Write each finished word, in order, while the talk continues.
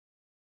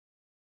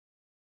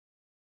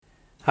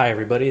Hi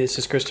everybody, this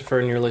is Christopher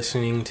and you're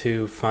listening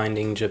to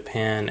Finding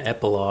Japan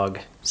Epilogue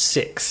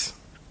 6.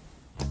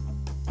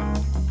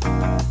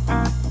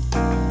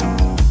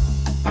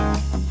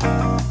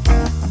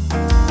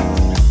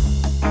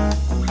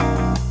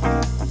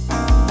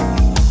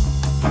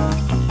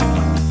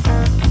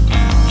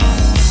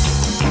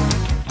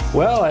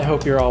 Well, I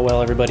hope you're all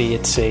well everybody.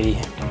 It's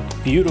a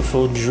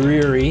beautiful,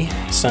 dreary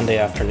Sunday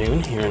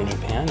afternoon here in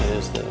Japan. It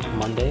is the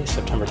Monday,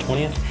 September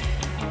 20th.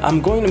 I'm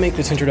going to make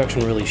this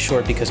introduction really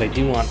short because I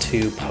do want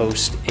to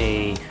post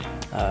a,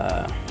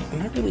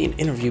 not really an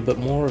interview, but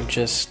more of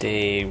just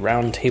a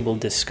roundtable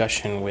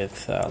discussion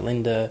with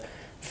Linda,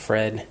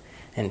 Fred,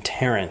 and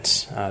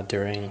Terrence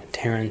during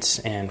Terrence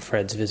and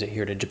Fred's visit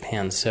here to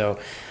Japan. So,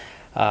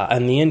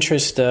 in the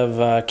interest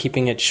of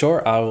keeping it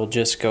short, I will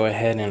just go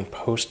ahead and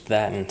post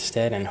that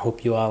instead and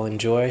hope you all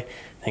enjoy.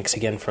 Thanks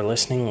again for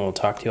listening. We'll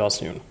talk to you all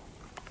soon.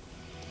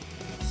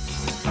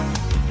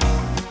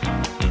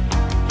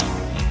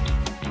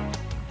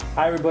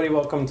 Hi everybody,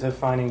 welcome to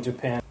Finding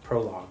Japan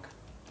Prologue.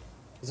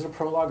 Is it a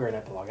prologue or an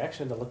epilogue? I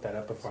actually had to look that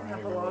up before. I don't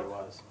remember what it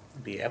was.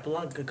 The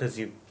epilogue? Because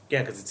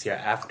it's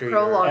after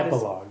prologue your...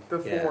 Epilogue.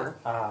 Before.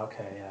 Yeah.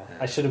 Okay, yeah.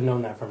 I should have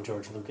known that from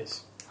George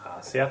Lucas.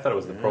 See, I thought it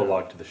was the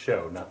prologue to the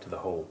show, not to the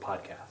whole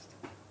podcast.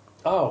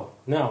 Oh,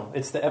 no,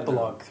 it's the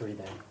epilogue 3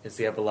 then. It's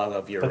the epilogue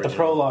of your But original. the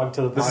prologue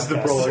to the podcast. This is the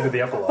prologue to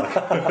the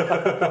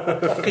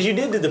epilogue. Because you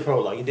did do the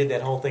prologue. You did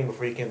that whole thing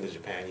before you came to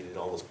Japan. You did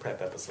all those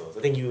prep episodes. I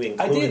think you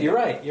included I did, you're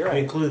them. right. You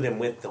included them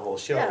with the whole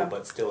show, Yeah.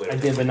 but still... I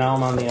did, but now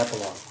I'm on the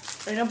epilogue.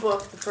 In a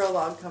book, the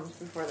prologue comes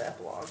before the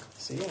epilogue.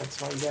 So yeah,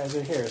 that's why you guys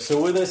are here.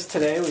 So with us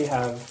today we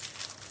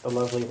have the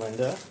lovely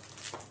Linda.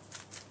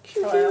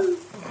 Hello.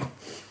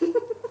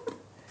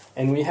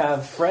 And we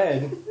have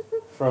Fred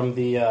from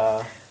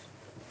the...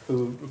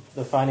 who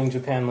the Finding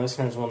Japan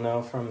listeners will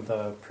know from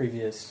the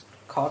previous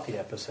coffee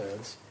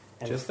episodes.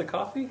 And Just the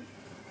coffee?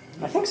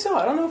 I think so.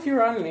 I don't know if you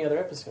were on any other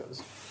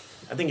episodes.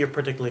 I think you're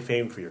particularly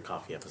famed for your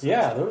coffee episodes.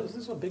 Yeah,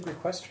 there's a big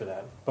request for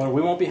that. But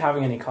we won't be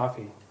having any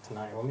coffee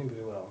tonight. Well, maybe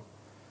we will.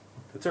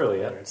 It's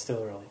early yet. It's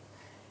still early.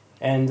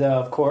 And,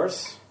 of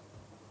course,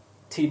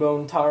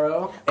 T-Bone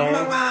Taro. And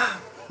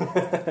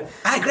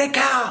Hi, great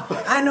cow!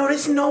 I know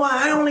this Noah.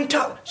 I only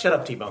talk... Shut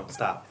up, T-Bone.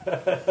 Stop.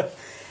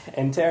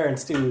 and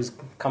Terrence, too, who's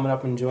coming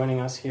up and joining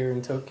us here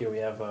in Tokyo. We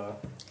have a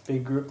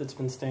big group that's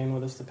been staying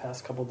with us the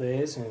past couple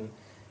days and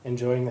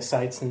enjoying the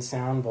sights and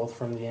sound, both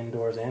from the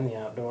indoors and the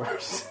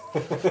outdoors.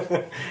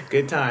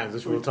 Good times,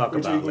 which we'll talk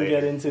which about we can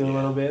later. get into a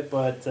little bit,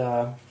 but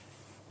I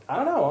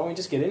don't know. Why don't we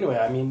just get into it?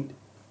 I mean,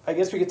 I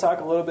guess we could talk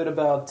a little bit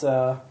about...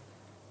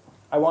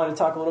 I wanted to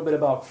talk a little bit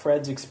about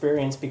Fred's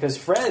experience, because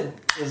Fred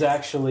was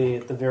actually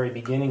at the very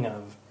beginning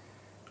of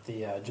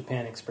the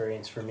Japan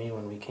experience for me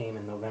when we came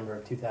in November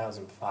of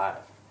 2005,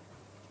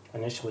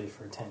 initially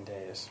for 10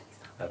 days.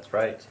 That's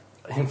right.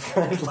 And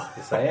Fred,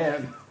 Yes, I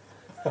am.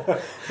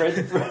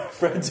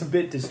 Fred's a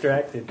bit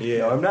distracted. Yeah.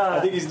 No, I'm not. I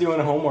think he's doing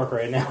homework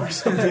right now or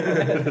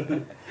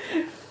something.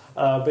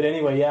 But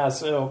anyway, yeah,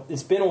 so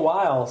it's been a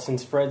while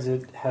since Fred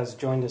has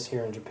joined us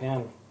here in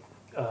Japan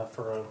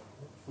for a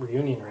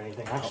reunion or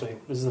anything. Actually,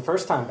 this is the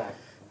first time back.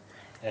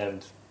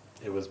 And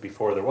it was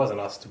before there wasn't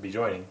us to be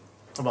joining.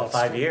 About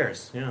That's 5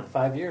 years. Yeah.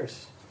 5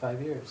 years.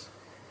 5 years.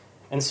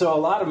 And so a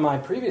lot of my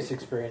previous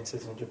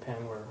experiences in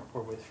Japan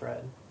were with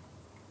Fred.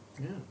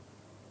 Yeah.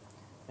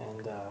 And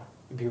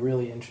it'd be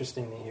really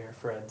interesting to hear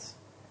Fred's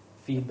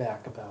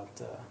feedback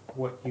about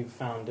what you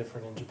found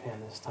different in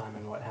Japan this time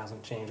and what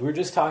hasn't changed. We were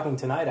just talking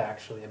tonight,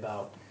 actually,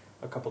 about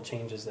a couple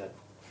changes that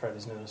Fred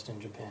has noticed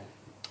in Japan.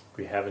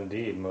 We have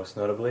indeed, most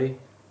notably,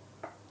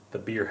 the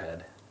beer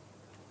head.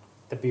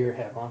 The beer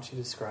head. Why don't you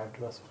describe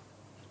to us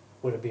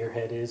what a beer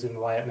head is and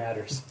why it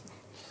matters?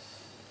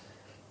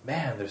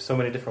 Man, there's so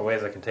many different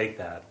ways I can take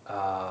that.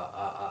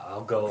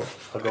 I'll go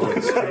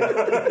with straight.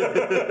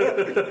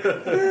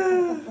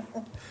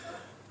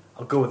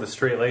 I'll go with a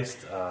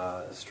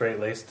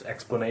straight-laced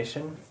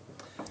explanation.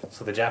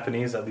 So the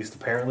Japanese, at least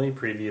apparently,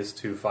 previous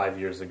to 5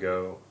 years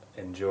ago,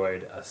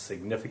 enjoyed a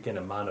significant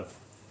amount of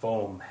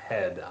foam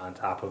head on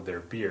top of their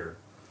beer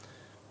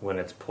when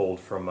it's pulled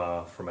from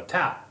a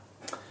tap.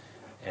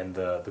 And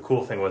the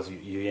cool thing was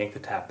you yank the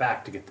tap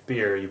back to get the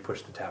beer, you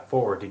push the tap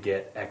forward to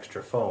get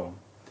extra foam.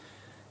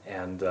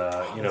 And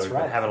we've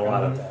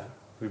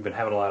been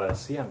having a lot of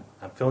see, I'm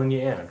filling you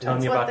in. I'm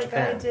telling you about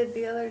Japan. That's what the guy did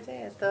the other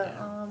day at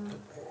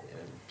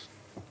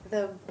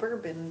the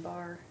bourbon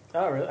bar.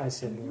 Oh, really? I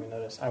didn't even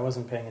notice. I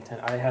wasn't paying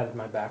attention. I had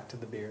my back to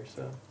the beer,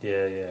 so...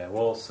 Yeah.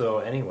 Well, so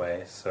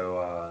anyway, so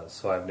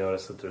I've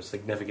noticed that there's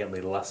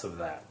significantly less of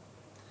that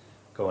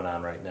going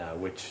on right now,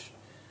 which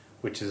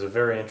is a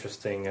very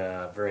interesting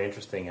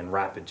and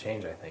rapid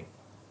change, I think.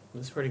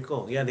 That's pretty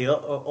cool. Yeah, the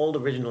old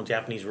original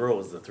Japanese rule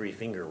was the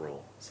 3-finger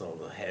rule. So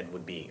the head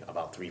would be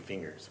about 3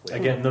 fingers.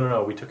 Again,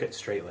 no. We took it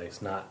straight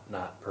laced,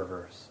 not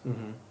perverse.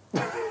 Mm-hmm.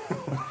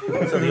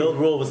 So the old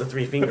rule was a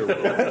 3-finger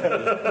rule.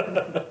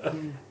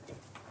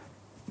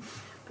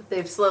 But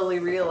they've slowly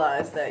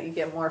realized that you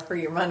get more for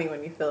your money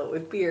when you fill it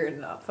with beer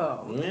and not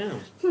foam. Yeah.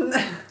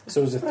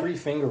 So it was a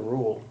 3-finger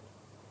rule.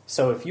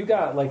 So if you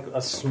got like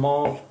a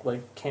small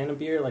like can of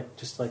beer, like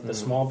just like the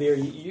small beer,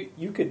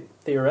 you could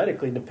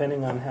theoretically,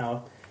 depending on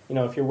how,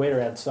 if your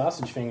waiter had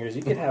sausage fingers,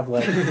 you could have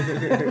like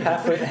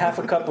half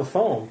a cup of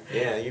foam.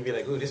 Yeah, you'd be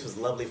like, ooh, this was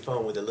lovely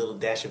foam with a little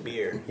dash of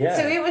beer. Yeah.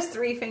 So it was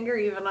 3 finger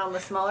even on the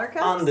smaller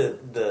cups? On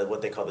the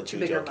what they call the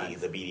Bigger chujoki,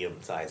 mugs. the medium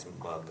sized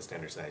mug, the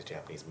standard sized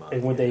Japanese mug.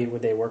 And would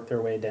they work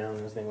their way down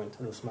as they went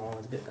to the small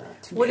ones?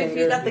 Two What if you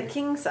fingers, got the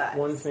king size?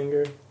 one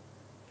finger?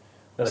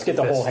 Let's Like get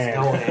the whole fists. hand.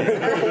 Oh,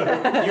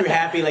 man. You were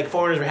happy, like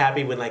foreigners were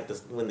happy when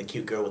when the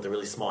cute girl with the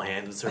really small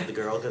hand would serve the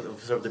girl,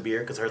 serve the beer,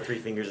 because her 3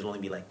 fingers would only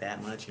be like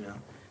that much,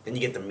 Then you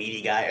get the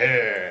meaty guy.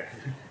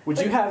 Urgh. Would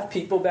you have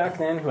people back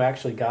then who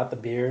actually got the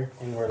beer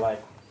and were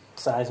like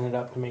sizing it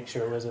up to make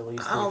sure it was at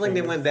least? I don't think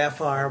they went that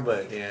far,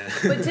 but yeah.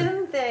 But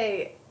didn't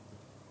they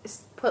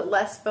put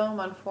less foam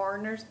on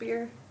foreigners'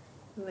 beer?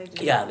 than they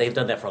do? Yeah, they've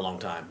done that for a long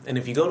time. And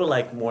if you go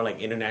to more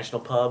international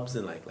pubs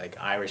and like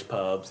Irish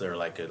pubs or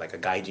like a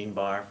gaijin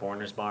bar,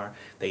 foreigners bar,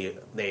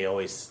 they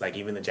always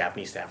even the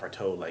Japanese staff are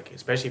told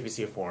especially if you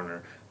see a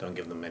foreigner, don't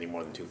give them any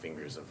more than 2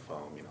 fingers of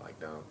foam.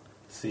 Don't.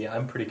 See,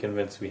 I'm pretty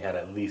convinced we had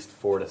at least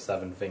 4 to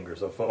 7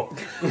 fingers of foam.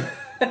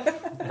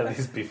 At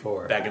least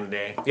before. Back in the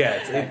day, yeah.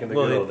 Back in the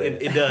good old days.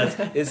 It does.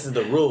 This is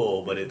the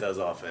rule, but it does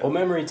often. Well,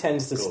 memory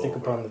tends to Go stick over.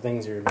 upon the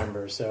things you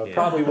remember. So it Yeah.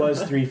 probably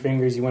was 3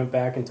 fingers. You went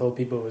back and told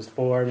people it was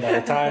 4. And by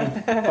the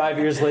time 5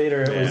 years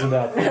later, it was Yeah.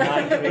 about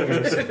 9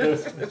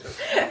 fingers.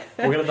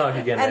 We're going to talk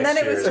again And next then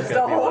it year. was It's just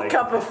gonna a be whole like-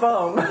 cup of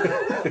foam.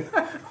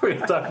 We're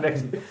going to talk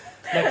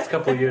next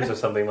couple of years or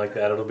something like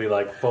that. It'll be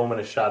like foam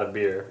and a shot of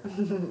beer.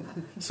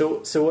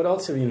 So what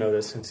else have you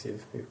noticed since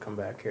you've come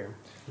back here?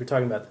 We're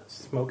talking about the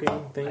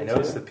smoking thing. I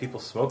noticed too? that people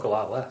smoke a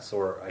lot less,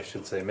 or I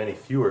should say many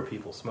fewer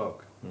people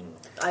smoke.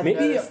 I've Maybe-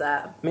 noticed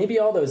that. Maybe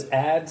all those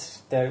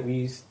ads that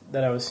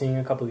I was seeing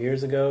a couple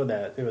years ago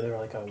that they were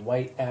like a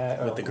white ad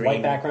or With the like a white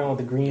green. background with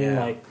the green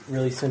Yeah.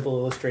 really simple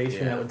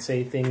illustration Yeah. that would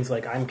say things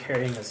like I'm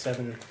carrying a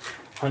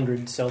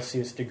 700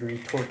 Celsius degree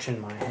torch in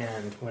my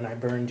hand. When I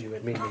burned you,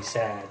 it made me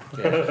sad.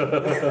 It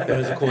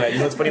was a cool ad. You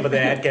know what's funny about the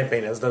ad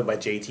campaign? It was done by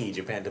JT,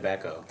 Japan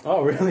Tobacco.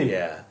 Oh, really?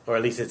 Yeah, or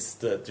at least it's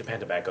the Japan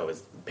Tobacco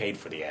is paid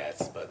for the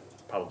ads, but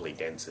probably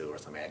Dentsu or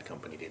some ad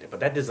company did it. But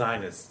that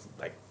design has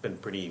been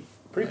pretty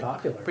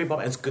Popular. Pretty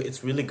popular. It's good.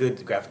 It's really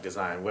good graphic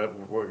design,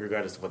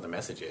 regardless of what the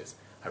message is.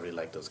 I really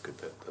like those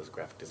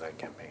graphic design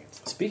campaigns.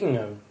 Speaking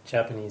of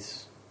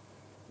Japanese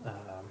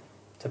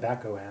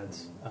tobacco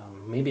ads,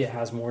 maybe it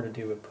has more to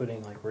do with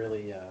putting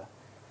really,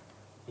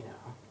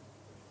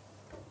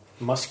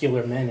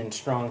 muscular men in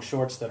strong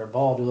shorts that are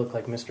bald who look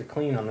like Mr.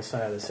 Clean on the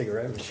side of the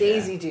cigarette machine.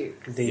 Daisy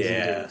Duke. Daisy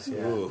Yeah. Dukes,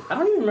 yeah. Ooh. I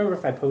don't even remember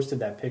if I posted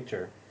that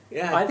picture.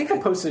 Yeah, I think I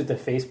posted it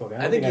to Facebook.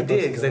 I think you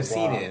did because I've posted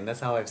seen to it, the and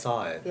that's how I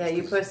saw it. Yeah,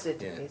 you posted it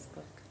to Yeah. Facebook.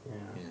 blog. Yeah.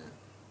 Yeah.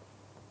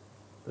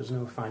 There's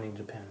no Finding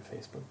Japan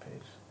Facebook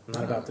page. I'm not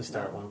No, about to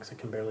start no. one because I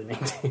can barely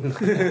maintain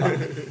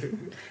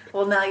it.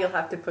 Well, now you'll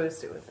have to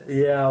post it with this.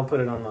 Yeah, I'll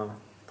put it on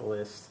the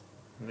list.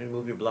 Maybe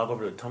move your blog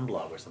over to Tumblr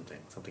or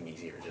something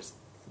easier. Just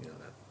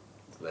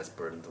that's less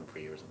burdensome for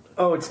you or something.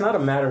 Oh, it's not a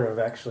matter of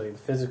actually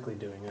physically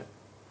doing it.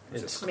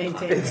 It's Just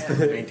Maintaining it's it.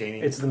 the,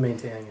 Maintaining. It's the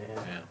maintaining it.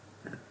 Yeah.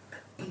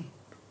 Yeah.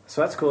 So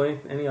that's cool.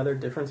 Any other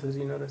differences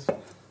you notice?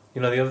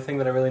 You know, the other thing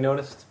that I really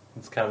noticed,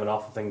 it's kind of an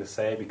awful thing to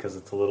say because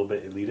it's a little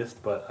bit elitist,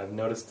 but I've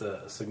noticed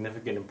a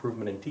significant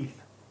improvement in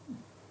teeth.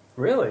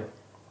 Really?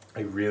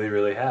 I really,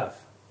 really have.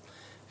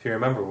 If you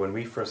remember, when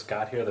we first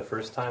got here the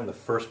first time, the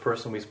first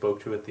person we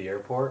spoke to at the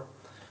airport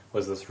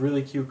was this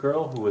really cute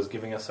girl who was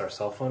giving us our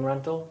cell phone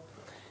rental.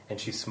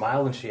 And she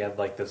smiled and she had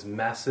this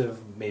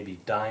massive, maybe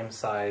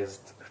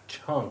dime-sized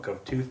chunk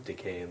of tooth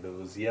decay that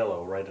was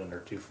yellow right under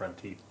her 2 front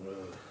teeth.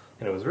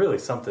 And it was really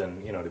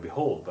something, to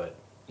behold. But,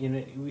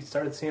 we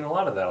started seeing a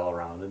lot of that all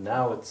around. And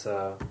now it's,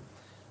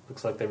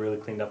 looks like they really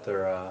cleaned up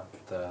their,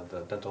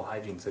 the dental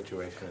hygiene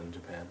situation in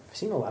Japan. I've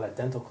seen a lot of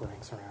dental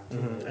clinics around. Too.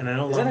 Mhm. And I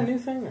know Is that a new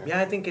thing? Or? Yeah,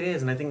 I think it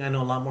is, and I think I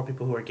know a lot more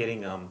people who are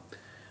getting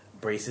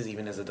braces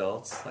even as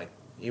adults.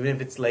 Even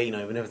if it's late,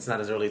 even if it's not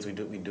as early as we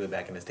do it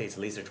back in the States, at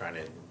least they're trying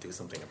to do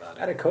something about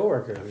I had a it.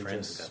 coworker My who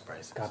friends just got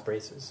braces. got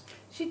braces.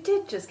 She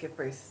did just get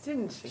braces,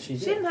 didn't she? She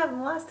did. didn't have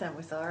them last time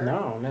we saw her.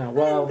 No. didn't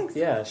Well, think so.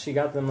 yeah, she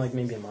got them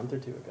maybe a month or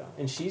 2 ago,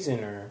 and she's in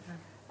her.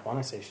 I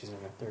want to say she's in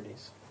her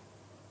 30s.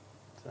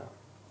 So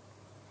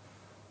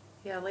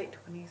Yeah, late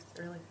 20s,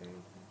 early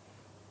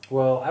 30s.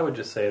 Well, I would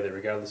just say that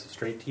regardless of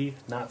straight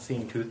teeth, not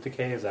seeing tooth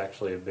decay is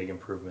actually a big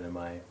improvement in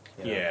my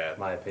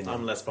my opinion.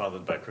 I'm less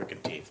bothered by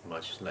crooked teeth,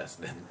 much less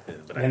than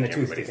but I And the think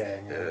tooth everybody's-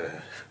 decay,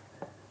 yeah.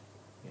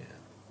 Yeah.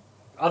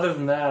 Other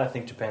than that, I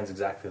think Japan's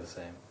exactly the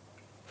same.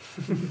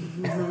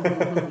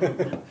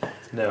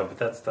 No,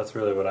 but that's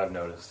really what I've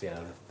noticed.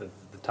 The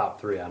top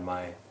 3 on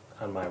my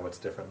what's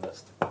different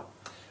list.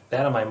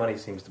 That and my money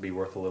seems to be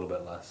worth a little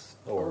bit less,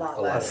 or A lot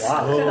a less.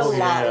 lot. A Oh, lot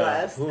yeah.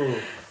 less. Ooh.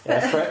 yeah,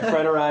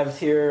 Fred arrived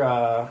here.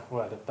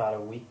 About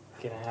a week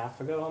and a half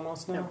ago,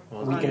 almost now. No.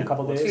 A week and a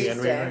couple What's days. the end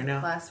rate Tuesday, right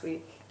now? last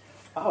week.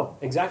 Oh,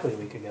 exactly a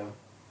week ago.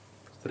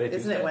 Today, Isn't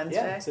Tuesday? it Wednesday?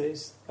 Yeah,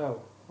 today's.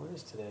 Oh, what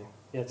is today?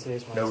 Yeah,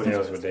 today's Wednesday. Nobody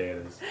knows what day it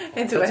is.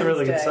 It's That's a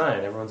really good Wednesday.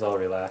 sign. Everyone's all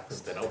relaxed.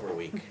 It's been over a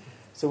week.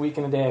 It's a week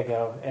and a day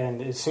ago,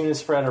 and as soon as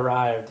Fred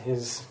arrived,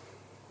 his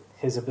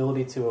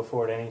ability to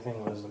afford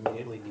anything was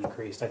immediately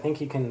decreased. I think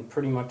he can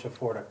pretty much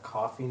afford a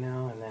coffee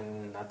now, and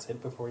then that's it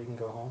before you can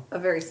go home. A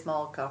very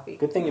small coffee.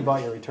 Good thing you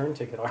bought your return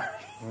ticket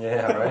already.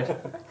 Yeah, right.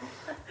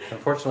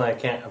 Unfortunately, I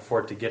can't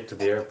afford to get to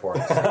the airport.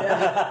 So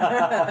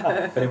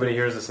if anybody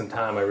hears this in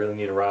time, I really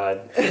need a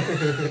ride.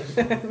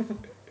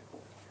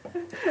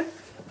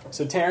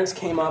 So Terrence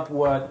came up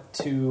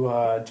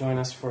to join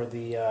us for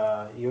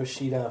the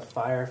Yoshida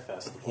Fire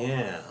Festival.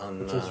 Yeah, on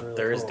Which is really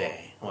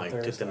Thursday. cool. Well, On I took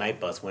the Thursday. night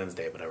bus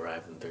Wednesday, but I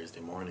arrived on Thursday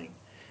morning.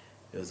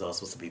 It was all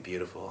supposed to be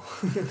beautiful.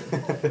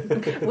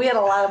 We had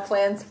a lot of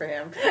plans for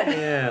him.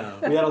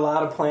 Yeah. We had a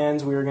lot of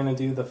plans. We were going to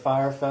do the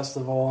Fire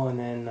Festival, and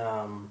then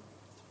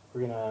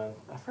we're going to...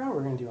 I forgot what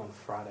we were going to do on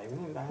Friday.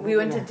 We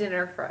went to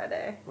dinner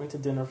Friday. Went to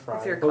dinner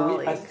Friday. your But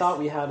I colleagues. thought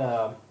we had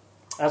a...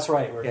 That's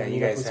right. We're Yeah, going to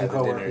you meet up guys with some had the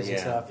dinner, coworkers and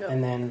yeah. stuff. Yep.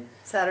 And then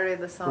Saturday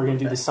the summer. we're going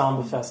to do the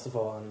festival. Samba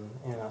Festival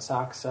in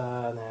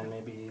Asakusa, and then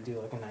maybe do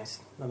like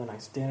another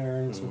nice dinner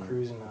and some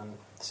cruising on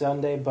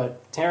Sunday.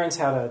 But Terrence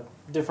had a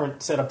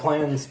different set of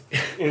plans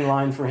in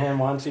line for him.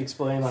 Why don't you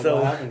explain So-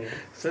 what happened here?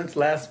 Since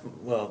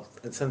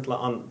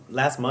on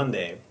last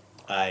Monday,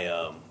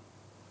 of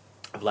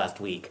last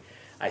week,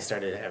 I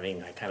started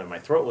having my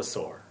throat was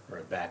sore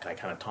or back, like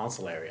kind of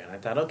tonsil area, and I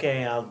thought,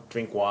 okay, I'll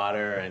drink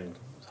water and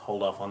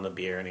hold off on the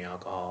beer and the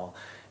alcohol,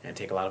 and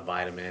take a lot of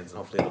vitamins, and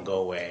hopefully it'll go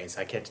away. So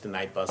I catch the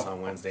night bus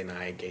on Wednesday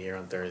night, get here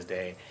on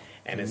Thursday,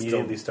 and it's still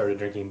Immediately started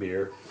drinking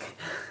beer.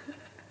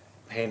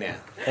 hey now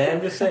And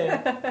I'm just saying.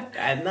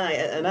 at night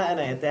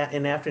and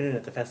in the afternoon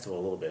at the festival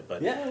a little bit,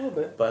 but Yeah, a little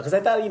bit. But because I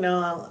thought,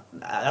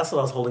 that's what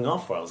I was holding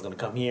off for. I was going to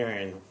come here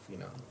and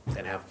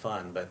and have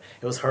fun. But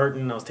it was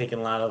hurting. I was taking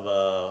a lot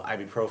of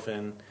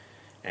ibuprofen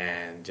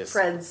and just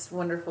Fred's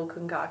wonderful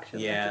concoction.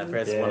 yeah,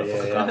 Fred's Yeah, wonderful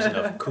yeah, yeah. concoction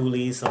of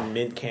coulis, some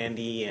mint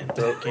candy and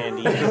throat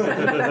candy,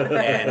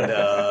 and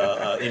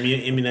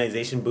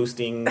immunization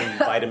boosting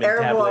vitamin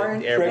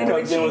Airborne. tablet. Fred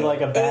comes in with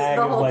like a bag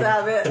the of whole like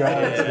tablet.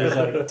 drugs. Yeah. He's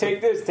like,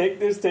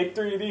 take take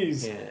 3 of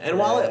these. Yeah. And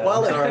while it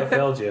I'm sorry I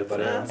failed you, but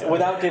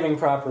Without giving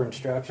proper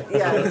instructions.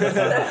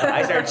 Yeah.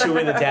 I started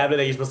chewing the tablet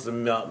that you're supposed to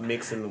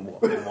mix in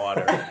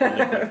water.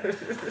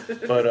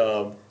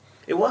 But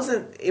it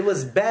wasn't. It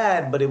was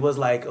bad, but it was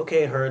like,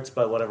 okay, it hurts,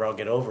 but whatever, I'll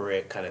get over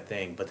it, kind of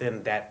thing. But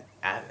then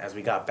as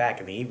we got back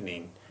in the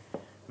evening,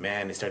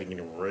 man, it started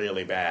getting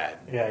really bad.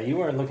 Yeah, you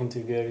weren't looking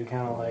too good. You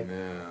kind of like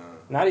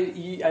Yeah.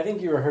 I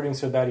think you were hurting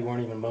so bad you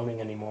weren't even moaning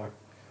anymore.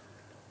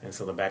 And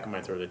so the back of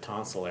my throat, the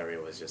tonsil area,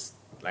 was just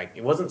like,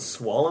 it wasn't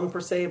swollen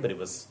per se, but it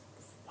was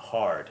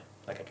hard.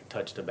 Like I could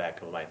touch the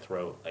back of my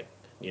throat, like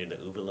near the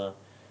uvula,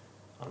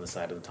 on the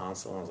side of the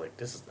tonsil. I was like,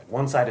 this is like,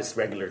 one side is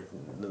regular,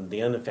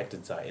 the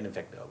uninfected side,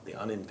 the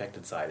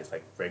uninfected side is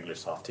like regular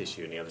soft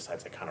tissue, and the other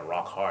side's like kind of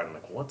rock hard. I'm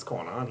like, what's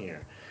going on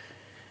here?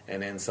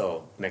 And then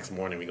so next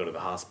morning we go to the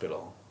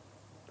hospital,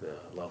 the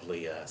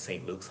lovely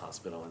St. Luke's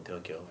Hospital in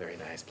Tokyo, very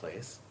nice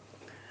place.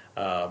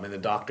 And the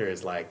doctor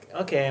is like,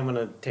 okay, I'm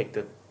gonna take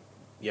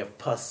you have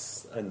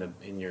pus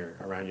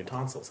around your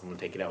tonsils. I'm gonna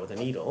take it out with a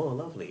needle. Oh,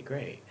 lovely,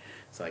 great.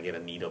 So I get a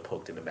needle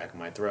poked in the back of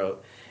my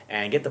throat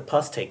and get the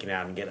pus taken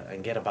out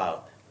and get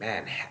about,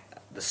 man,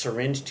 the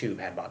syringe tube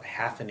had about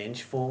half an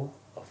inch full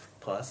of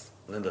pus.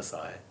 Linda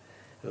saw it.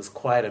 It was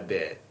quite a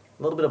bit.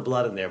 A little bit of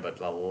blood in there, but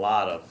a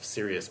lot of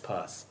serious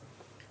pus.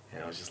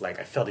 And I was just like,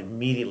 I felt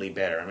immediately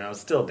better. I mean, I was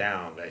still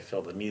down, but I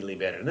felt immediately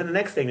better. And then the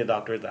next thing the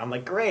doctor, I'm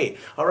like, great,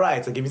 all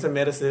right, so give me some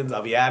medicines.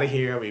 I'll be out of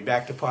here. I'll be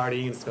back to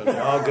partying. It's going to be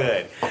all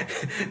good.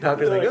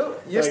 Doctor's like, oh,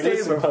 you're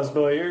staying for pus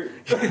boy.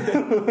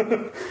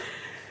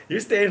 You're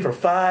staying for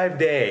 5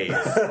 days.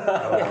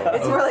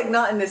 It's more like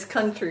not in this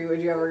country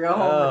would you ever go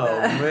home Oh,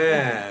 with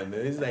that. man.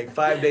 It's like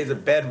 5 days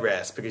of bed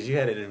rest because you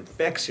had an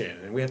infection.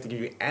 And we have to give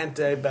you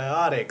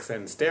antibiotics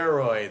and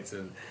steroids.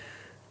 And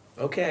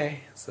okay,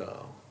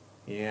 so,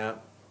 yeah.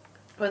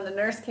 When the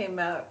nurse came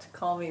out to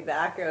call me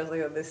back, I was like,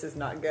 oh, this is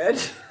not good.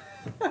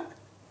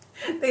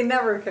 They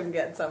never can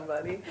get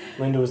somebody.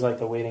 Linda was like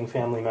the waiting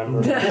family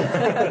member.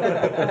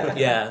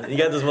 Yeah, you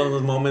got this one of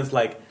those moments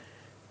like,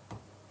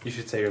 you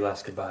should say your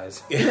last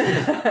goodbyes.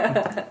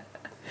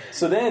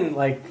 So then,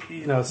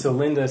 so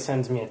Linda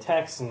sends me a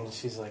text and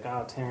she's like,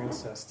 "Oh,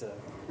 Terrence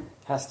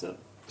has to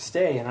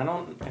stay." And I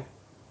don't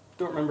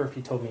remember if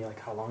you told me like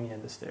how long he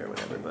had to stay or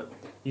whatever, but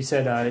you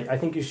said I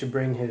think you should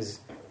bring his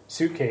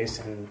suitcase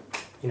and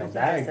I think I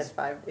bags said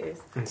 5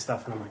 days. and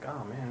stuff. And I'm like,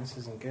 "Oh man, this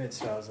isn't good."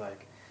 So I was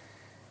like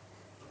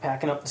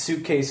packing up the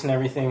suitcase and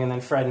everything, and then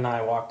Fred and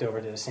I walked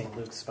over to St.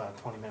 Luke's, about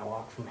a 20-minute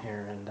walk from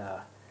here, and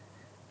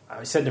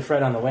I said to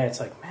Fred on the way, it's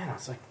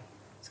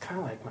kind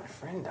of like my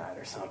friend died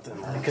or something,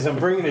 because I'm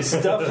bringing his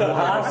stuff to the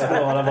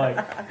hospital, and I'm like,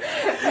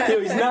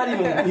 he's not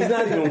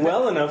even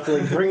well enough to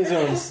like bring his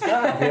own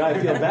stuff. I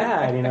feel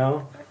bad,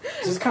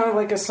 It's just kind of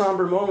like a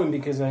somber moment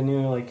because I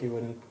knew like he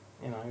wouldn't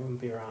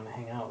be around to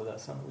hang out with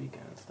us on the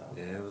weekend and stuff.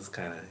 yeah, it was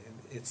kind of,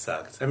 it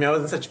sucked. I mean, I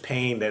was in such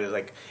pain that it was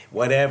like,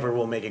 whatever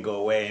will make it go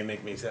away and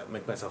make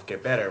myself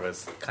get better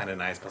was kind of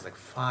nice. But I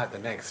was like, the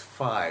next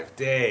 5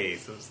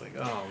 days. It was like,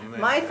 oh, man.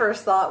 My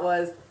first thought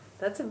was,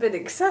 That's a bit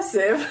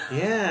excessive.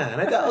 Yeah,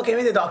 and I thought, okay,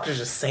 maybe the doctor's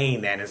just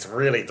saying that, and it's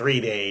really 3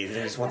 days, and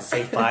he just wants to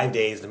say 5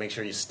 days to make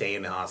sure you stay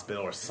in the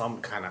hospital, or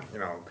some kind of,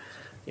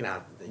 you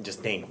just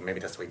think maybe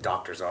that's the way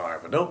doctors are,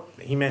 but nope,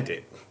 he meant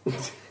it.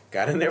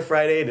 Got in there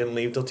Friday, didn't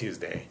leave till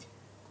Tuesday.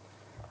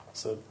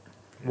 So,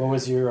 what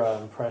was your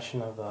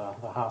impression of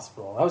the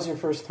hospital? That was your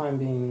first time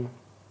being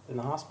in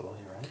the hospital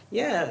here, right?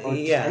 Yeah, Or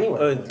just yeah.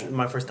 anywhere.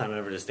 My first time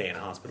ever to stay in a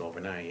hospital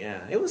overnight.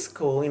 Yeah, it was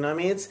cool.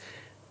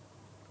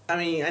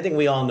 I think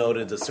we all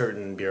noted the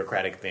certain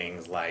bureaucratic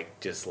things,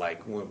 just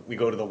like when we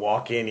go to the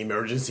walk-in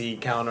emergency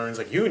counter, and it's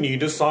like, you need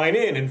to sign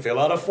in and fill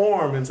out a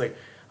form. And it's like,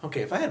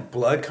 okay, if I had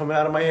blood coming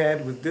out of my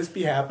head, would this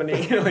be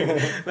happening?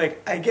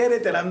 like, I get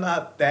it that I'm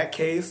not that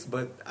case,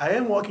 but I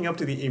am walking up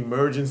to the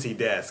emergency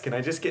desk. Can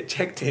I just get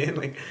checked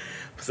in?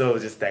 So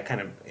just that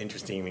kind of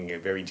interesting,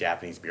 very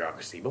Japanese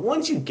bureaucracy. But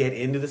once you get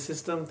into the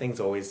system, things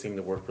always seem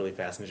to work really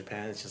fast in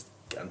Japan. It's just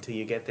until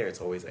you get there, it's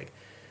always like,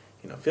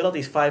 fill out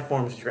these 5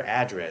 forms with your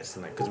address,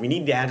 and because we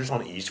need the address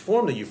on each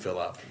form that you fill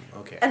up.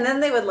 Okay. And then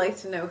they would like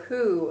to know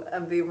who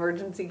of the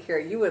emergency care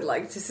you would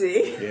like to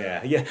see.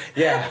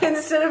 Yeah.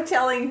 Instead of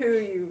telling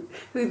who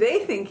they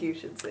think you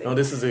should see. Oh,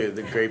 this is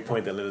the great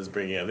point that Linda's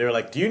bringing up. They were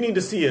like, do you need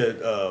to see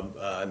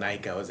an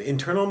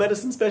internal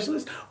medicine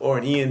specialist or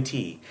an ENT?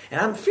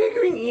 And I'm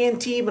figuring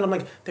ENT, but I'm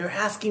like, they're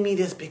asking me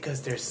this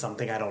because there's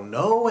something I don't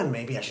know, and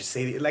maybe I should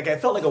say, I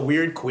felt like a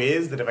weird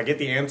quiz that if I get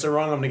the answer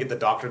wrong, I'm going to get the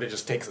doctor that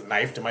just takes a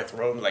knife to my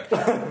throat and I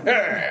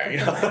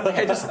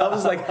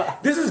was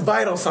like, this is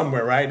vital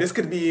somewhere, right? This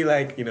could be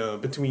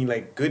between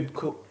good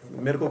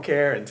medical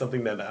care and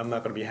something that I'm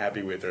not going to be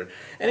happy with, and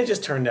it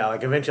just turned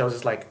out eventually I was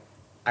just like,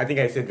 I think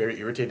I said very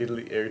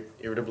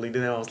irritably to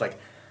them, I was like,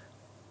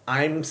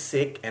 I'm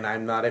sick and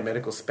I'm not a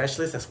medical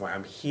specialist, that's why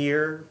I'm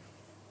here,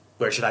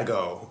 where should I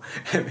go?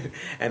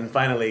 And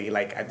finally,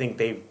 I think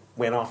they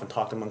went off and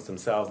talked amongst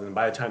themselves, and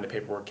by the time the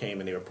paperwork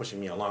came and they were pushing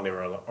me along, they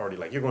were already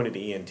like, you're going to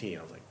the ENT, and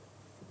I was like,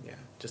 yeah,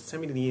 just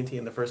send me to the ENT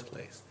in the first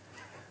place.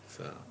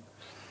 So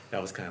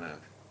that was kind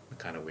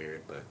of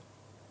weird, but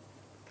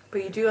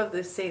you do have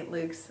the St.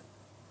 Luke's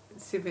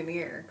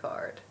souvenir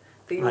card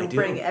that you I will do.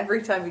 bring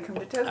every time you come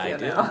to Tokyo I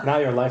do. now. Now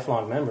you're a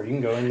lifelong member. You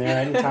can go in there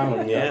anytime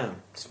and Yeah.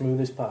 smooth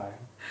as pie.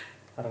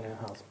 I don't know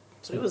how.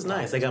 It was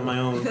nice. I got my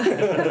own.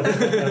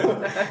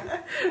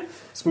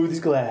 Smooth as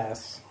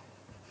glass.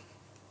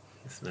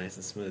 It's nice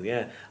and smooth.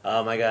 Yeah.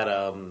 I got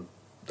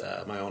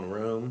my own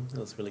room. It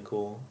was really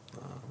cool.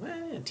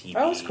 TV.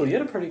 That was cool. You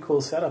had a pretty cool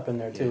setup in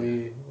there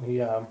too. We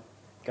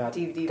got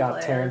DVD got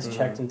player. Terrence Mm-hmm.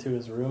 checked into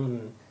his room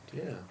and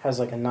Yeah. has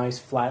a nice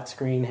flat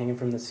screen hanging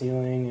from the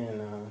ceiling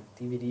and a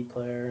DVD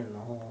player and the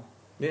whole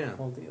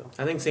deal.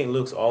 I think St.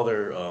 Luke's all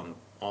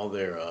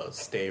their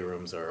stay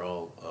rooms are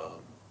all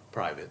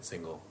private,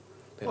 single.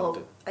 They don't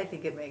Well, I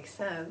think it makes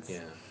sense.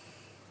 yeah.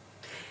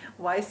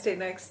 Why stay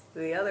next to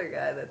the other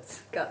guy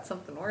that's got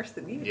something worse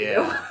than you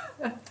Yeah.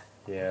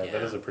 Yeah, Yeah.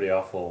 that is a pretty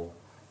awful,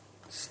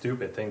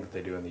 stupid thing that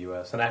they do in the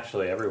U.S. and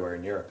actually everywhere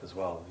in Europe as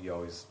well. You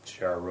always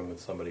share a room with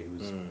somebody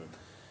who's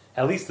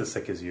at least as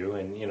sick as you,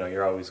 and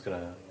you're always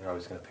gonna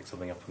pick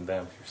something up from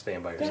them if you're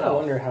staying by Yeah, yourself. I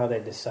wonder how they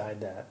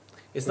decide that.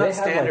 It's They not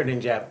have, standard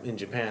in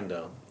Japan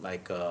though.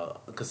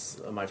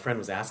 Because my friend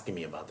was asking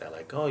me about that.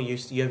 Like, oh, you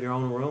have your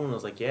own room? And I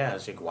was like, yeah.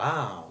 It's like,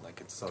 wow.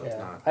 It's Yeah.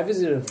 not. I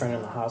visited a friend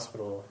in the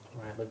hospital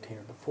when I lived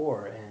here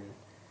before, and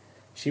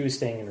she was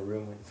staying in a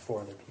room with 3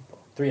 other people.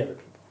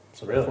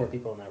 So there were Really? 4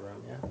 people in that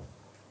room. Yeah.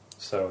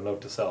 So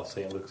note to self: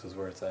 St. Luke's is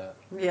where it's at.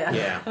 Yeah.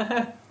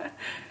 Yeah.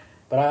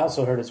 But I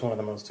also heard it's one of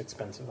the most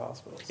expensive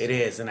hospitals. It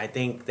is, and I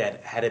think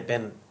that had it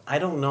been, I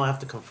don't know, I have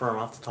to confirm,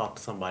 I'll have to talk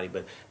to somebody,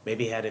 but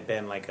maybe had it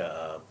been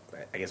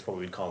I guess what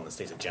we would call in the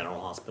States a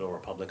general hospital or a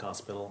public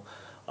hospital,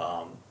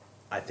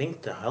 I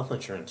think the health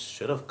insurance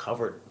should have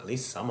covered at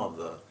least some of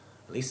the,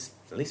 at least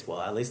the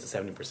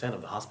 70%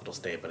 of the hospital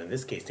stay, but in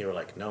this case they were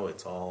like, no,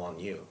 it's all on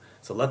you.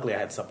 So luckily I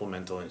had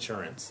supplemental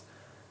insurance,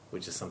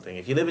 which is something,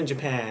 if you live in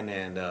Japan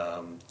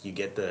and you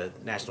get the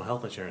national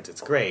health insurance,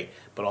 it's great,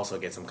 but also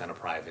get some kind of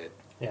private.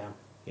 Yeah.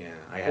 Yeah,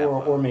 I have.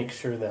 Or make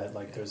sure that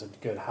there's a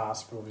good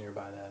hospital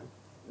nearby that.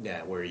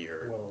 Yeah, where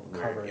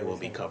it will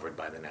be covered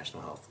by the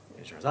national health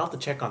insurance. I'll have to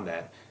check on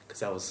that because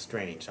that was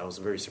strange. I was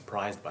very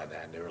surprised by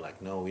that. They were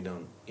like, "No, we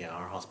don't. Yeah,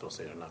 our hospital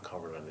say they're not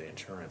covered under the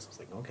insurance." I was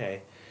like,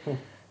 "Okay."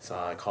 So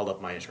I called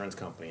up my insurance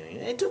company.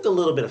 And it took a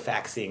little bit of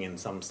faxing and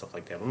some stuff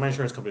like that, but my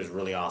insurance company was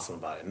really awesome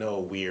about it. No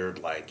weird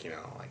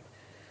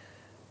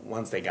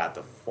once they got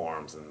the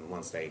forms and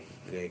once they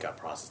got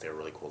processed, they were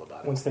really cool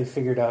about it. Once they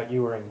figured out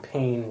you were in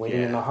pain,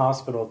 waiting in the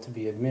hospital to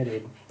be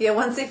admitted. Yeah,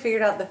 once they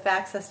figured out the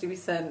fax has to be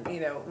sent,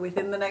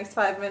 within the next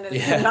 5 minutes,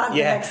 and not the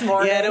next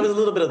morning. Yeah, there was a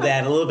little bit of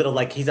that, a little bit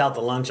of he's out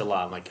to lunch a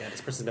lot. I'm like, yeah,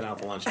 this person's been out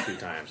to lunch 2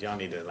 times. Y'all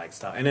need to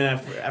stop. And then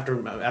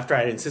after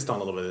I insist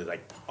on a little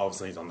bit, all of a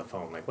sudden he's on the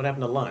phone. Like, what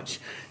happened to lunch?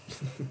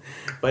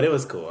 But it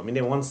was cool. I mean,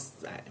 then once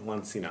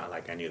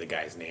I knew the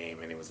guy's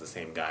name and it was the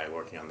same guy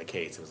working on the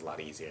case, it was a lot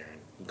easier.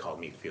 And he called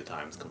me a few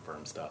times,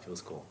 confirmed stuff. It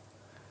was cool.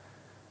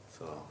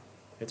 So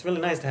it's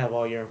really nice to have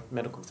all your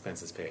medical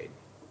expenses paid.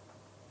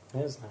 It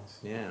is nice.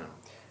 Yeah.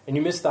 And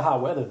you missed the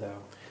hot weather,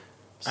 though.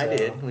 I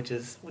did, which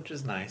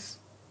is nice.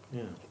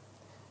 Yeah.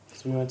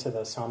 So we went to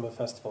the Samba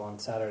Festival on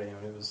Saturday,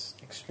 and it was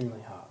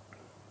extremely hot.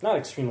 Not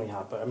extremely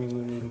hot, but I mean,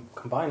 when you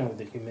combine it with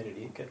the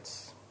humidity, it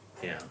gets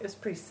Yeah. It was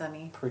pretty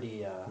sunny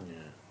pretty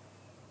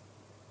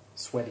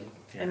sweaty.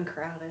 Yeah. and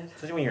crowded.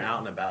 Especially when you're out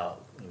and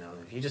about,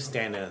 if you just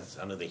stand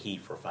under the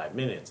heat for 5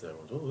 minutes,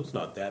 everyone's, oh, it's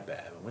not that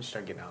bad. But once you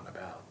start getting out and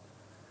about,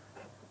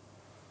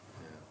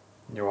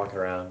 You're walking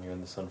around, you're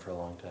in the sun for a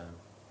long time.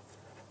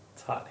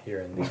 It's hot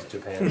here in East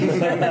Japan.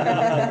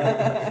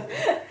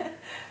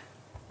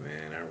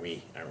 man, aren't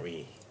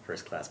we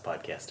first class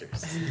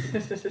podcasters?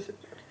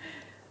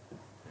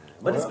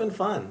 But it's been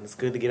fun. It's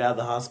good to get out of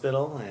the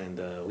hospital,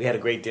 and we had a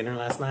great dinner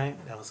last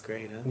night. That was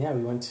great, huh? Yeah,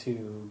 we went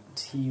to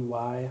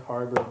T.Y.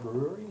 Harbor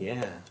Brewery.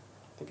 Yeah.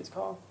 I think it's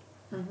called.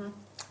 Mm-hmm.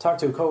 Talked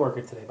to a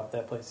coworker today about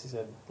that place. He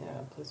said, "Yeah,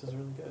 that place is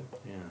really good."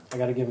 Yeah. I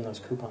got to give him those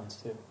coupons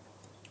too.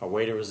 Our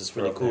waiter was this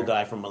really Right cool there.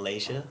 guy from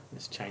Malaysia,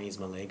 this Chinese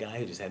Malay guy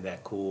who just had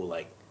that cool,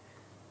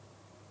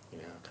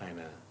 kind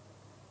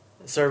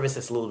of service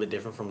that's a little bit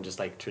different from just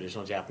like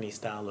traditional Japanese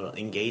style, a little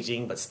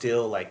engaging, but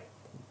still like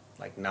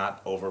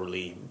not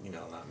overly,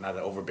 not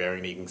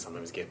overbearing that you can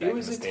sometimes get back It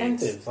was in the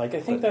attentive. States. Like I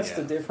think But, that's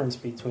the difference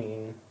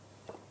between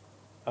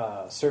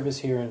service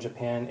here in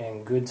Japan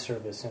and good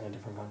service in a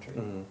different country.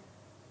 Mhm.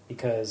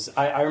 Because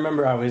I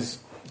remember I was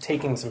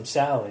taking some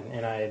salad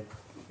and I had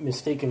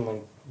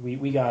mistakenly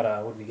we got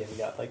what did we get? We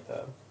got like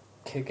the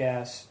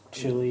kick-ass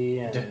chili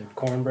and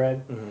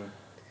cornbread, Mhm.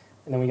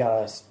 and then we got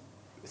a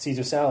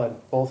Caesar salad,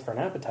 both for an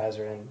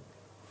appetizer. And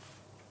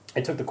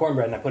I took the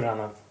cornbread and I put it on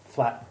a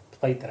flat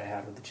plate that I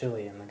had with the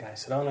chili, and the guy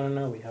said, "Oh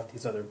no, we have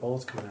these other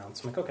bowls coming out."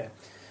 So I'm like, "Okay."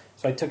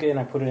 So I took it and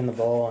I put it in the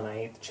bowl and I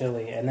ate the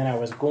chili, and then I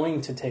was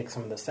going to take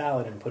some of the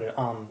salad and put it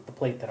on the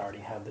plate that already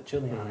had the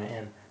chili on it.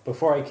 And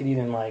before I could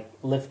even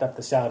lift up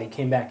the salad, he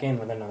came back in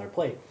with another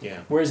plate.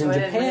 Yeah. Whereas in I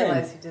didn't Japan,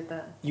 realize you did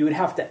that. you would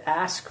have to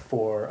ask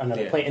for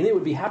another Yeah. plate, and they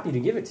would be happy to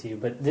give it to you.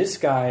 But this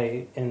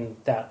guy in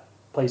that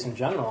place in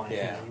general, I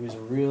Yeah. think, he was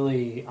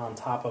really on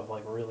top of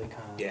really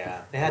kind of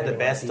Yeah, they had the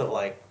best of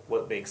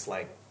what makes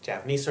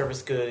Japanese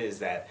service good is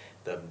that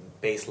the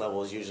base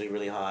level is usually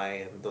really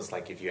high, and just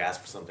if you ask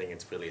for something,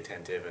 it's really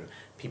attentive, and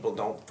people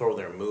don't throw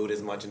their mood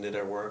as much into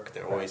their work.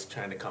 They're always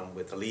trying to come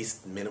with at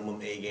least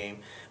minimum A game.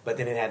 But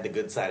then it had the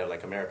good side of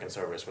American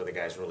service, where the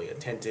guy's really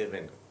attentive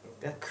and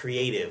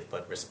creative,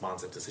 but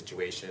responsive to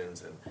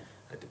situations, and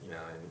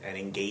and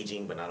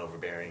engaging, but not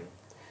overbearing.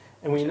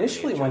 And we Which I really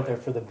initially went enjoyed. there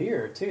for the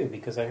beer too,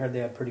 because I heard they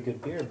had pretty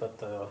good beer, but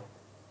the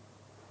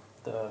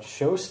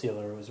show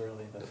stealer was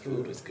really the The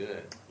food was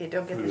good. You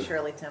don't get the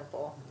Shirley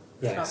Temple.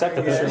 Yeah, It's not except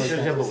for very the good.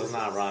 Shirley Temple Temple. was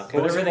not rocking.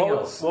 But everything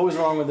else. What was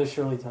wrong with the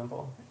Shirley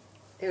Temple?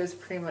 It was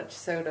pretty much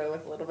soda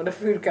with a little bit of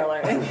food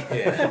coloring.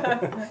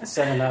 Yeah.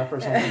 7-Up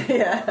or something?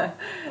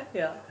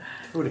 yeah.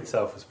 Food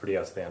itself was pretty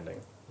outstanding.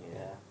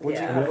 Yeah. What'd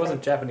you I have? mean, it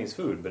wasn't Japanese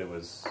food, but it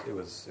was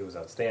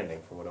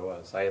outstanding for what it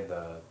was. I had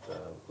the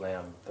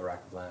lamb, the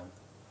rack of lamb.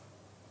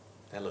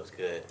 That looked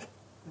good.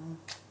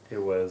 It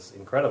was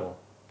incredible.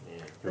 Yeah.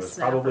 It The was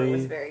snapper probably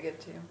was very good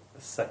too.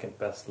 the second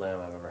best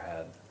lamb I've ever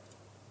had.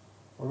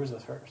 Where was the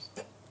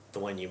first? The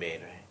one you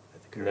made, right?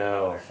 At the Korean No,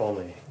 Corner. if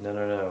only.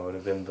 No. It would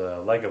have been the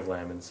leg of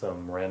lamb in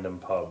some random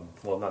pub.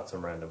 Well, not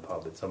some random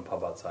pub. It's some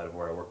pub outside of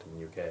where I worked in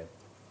the UK,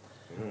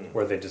 Mm.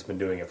 where they've just been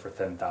doing it for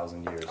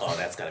 10,000 years. Oh,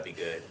 that's gotta be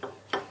good.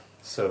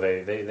 So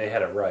they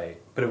had it right,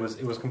 but it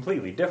was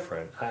completely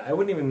different. I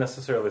wouldn't even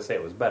necessarily say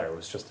it was better. It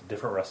was just a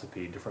different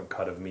recipe, different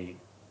cut of meat,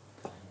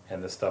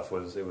 and the stuff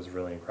was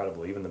really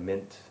incredible. Even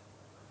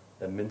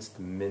the minced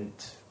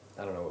mint,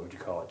 I don't know what would you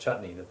call it,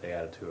 chutney that they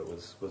added to it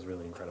was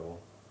really incredible.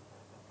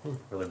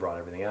 Really brought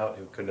everything out.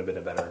 It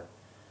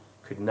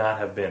could not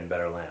have been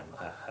better lamb.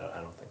 I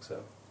don't think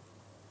so.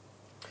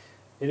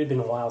 It had been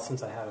a while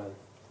since I had a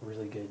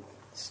really good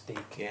steak.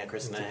 Yeah,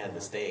 Chris and I in had the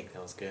Japan. steak.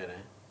 That was good, eh?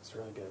 It's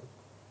really good.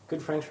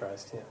 Good French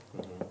fries too.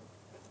 Mm-hmm.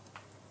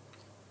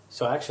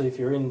 So actually, if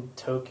you're in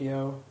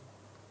Tokyo,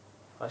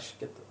 I should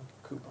get the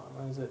coupon.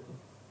 When is it?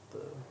 The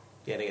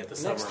Yeah, they get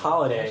the Next summer.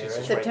 holiday, Yeah, it's right?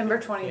 just September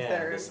there. 23rd.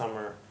 Yeah, the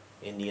summer,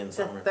 Indian It's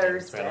a summer. thing.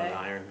 It's right on Thursday. the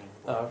iron.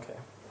 Oh, okay.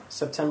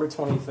 September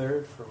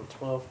 23rd from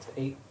 12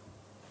 to 8,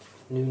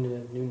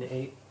 noon to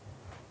 8.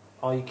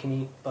 All you can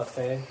eat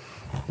buffet,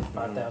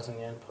 5,000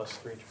 yen plus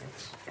 3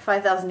 drinks.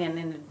 5,000 yen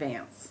in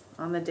advance.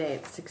 On the day,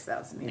 it's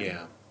 6,000 yen.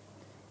 Yeah.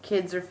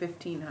 Kids are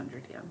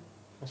 1,500 yen.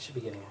 I should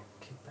be getting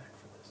a kickback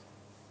for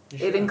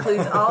this. It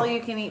includes all you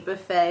can eat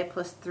buffet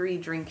plus 3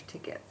 drink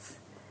tickets.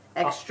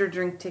 Extra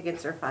drink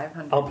tickets are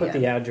 500 I'll put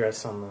yen. the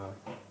address on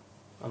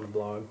the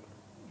blog.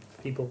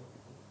 People.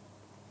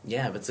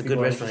 Yeah, but it's a People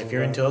good are restaurant if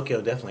you're in interested in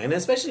Tokyo, definitely. And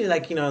especially,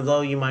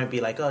 though you might be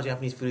like, oh,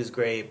 Japanese food is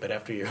great, but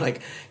after your,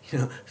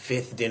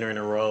 5th dinner in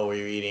a row where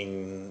you're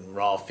eating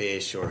raw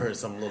fish or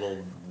some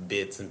little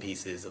bits and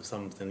pieces of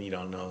something you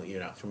don't know,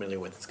 you're not familiar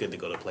with, it's good to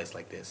go to a place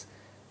like this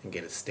and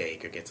get a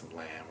steak or get some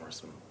lamb or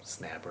some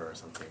snapper or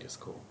something just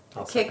cool.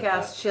 I'll second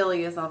Kick-ass that.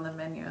 chili is on the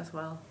menu as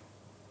well.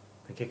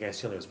 The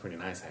kick-ass chili was pretty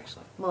nice,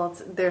 actually. Well,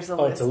 there's a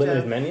Oh, list it's a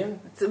limited of, menu?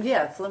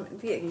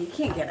 you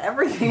can't get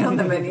everything on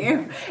the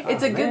menu.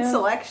 It's a good man.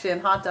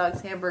 selection: hot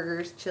dogs,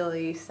 hamburgers,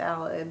 chili,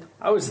 salad,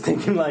 I was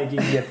thinking like you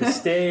can get the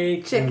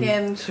steak,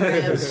 chicken,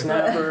 shrimp. the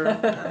snapper.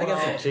 I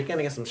got some chicken.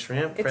 I got some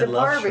shrimp. It's Fred a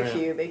loves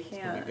barbecue. shrimp. They It's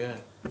gonna can't. be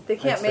good. They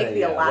can't I'd make say, the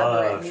yeah,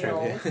 elaborate love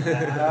shrimp. meals.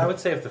 I would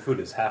say if the food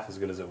is half as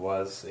good as it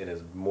was, it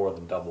is more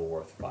than double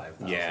worth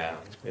 $5,000. Yeah,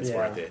 it's Yeah.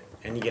 worth it.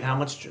 And you get how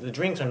much? The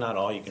drinks are not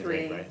all you can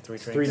drink, Three. right? Three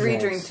Three drinks. 3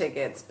 drinks. drink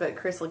tickets, but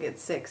Chris will get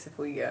 6 if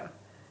we go.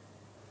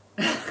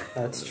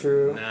 That's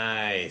true.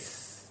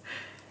 Nice.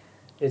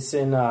 It's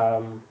in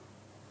Nichome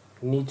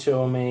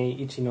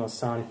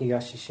Ichino-san,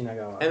 Higashi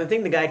Shinagawa. And the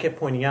thing the guy kept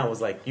pointing out was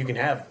like, you can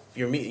have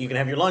your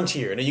lunch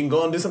here, and then you can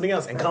go and do something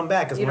else and come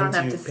back. Because You don't once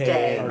have you to pay,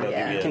 stay, they'll give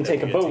yeah. you You can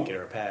take a they'll give boat. ticket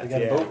or a pass. We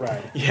got yeah. a boat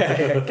ride. Yeah,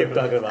 kept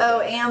talking about Oh,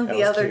 that. and That the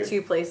was other cute.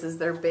 2 places,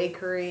 their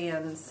bakery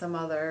and some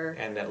other,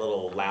 And that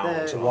little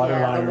lounge. The on Water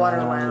there. Yeah, the lounge, water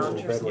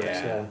lounge or Bedworks, something.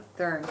 Yeah.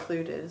 they're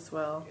included as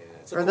well. Yeah,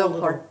 it's a Or cool they'll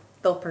little-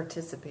 they'll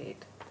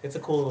participate. It's a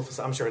cool little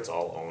facility. I'm sure it's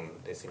all owned.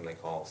 They seem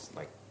like all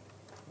like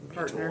mutual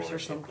Partners or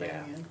ownership. something.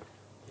 Yeah. Yeah.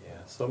 Yeah,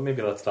 so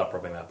maybe let's stop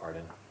rubbing that part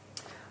in.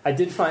 I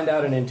did find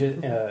out an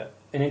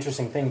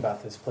interesting thing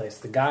about this place.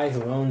 The guy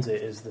who owns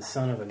it is the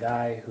son of a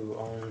guy who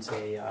owns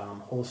a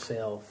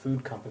wholesale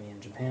food company in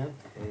Japan,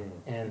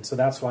 and so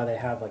that's why they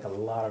have like a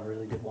lot of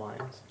really good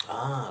wines.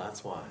 Ah,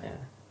 that's why. Yeah.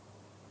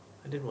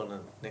 I did want to.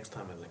 Next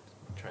time I'd like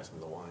to try some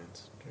of the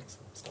wines. Drink some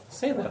stuff.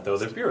 Saying that though,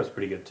 their beer was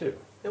pretty good too.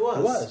 It was.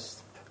 It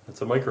was.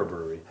 It's a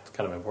microbrewery. It's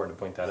kind of important to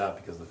point that out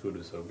because the food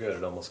was so good,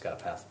 it almost got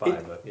passed by.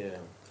 But Yeah.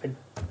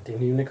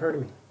 Didn't even occur to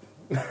me.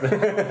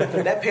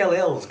 That pale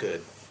ale was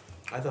good.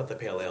 I thought the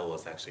pale ale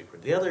was actually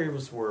pretty. The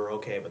others were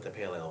okay, but the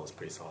pale ale was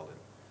pretty solid.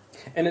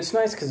 And it's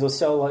nice because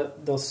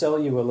they'll sell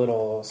you a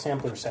little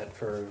sampler set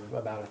for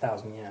about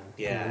 1,000 yen.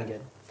 Yeah. And you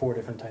get 4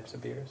 different types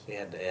of beers.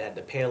 It had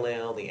the pale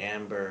ale, the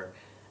amber,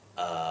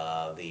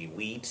 the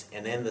wheat,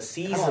 and then the Kinda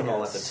seasonal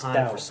like at a the time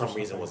stout for or some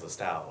reason something. was a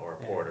stout or a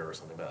Yeah. porter or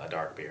something, but a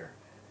dark beer.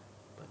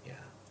 But yeah,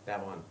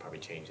 that one probably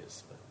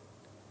changes, but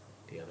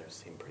the others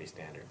seem pretty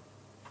standard.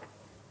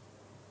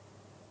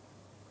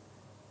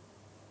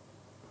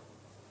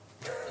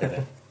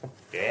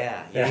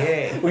 Yeah,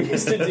 yeah. We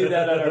used to do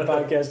that on our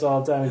podcast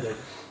all the time. We'd like,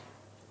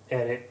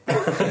 edit.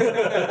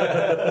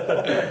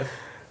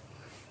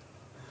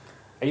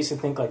 I used to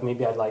think like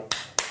maybe I'd like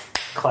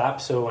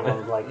clap so when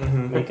I'm like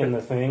making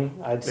the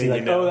thing, I'd see Then like,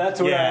 you know. oh,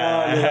 that's what I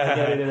want. And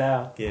I edit it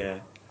out. Yeah.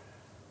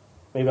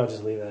 Maybe I'll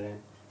just leave that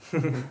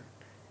in.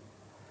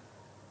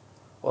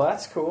 Well,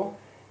 that's cool.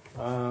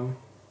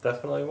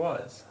 definitely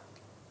was.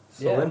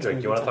 So Yeah, it's Lindrick,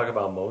 gonna you want be to talk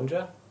about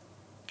Monja?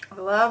 I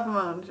love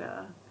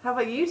Monja. How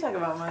about you talk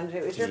about Monja?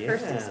 It was your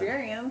first Yeah.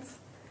 experience.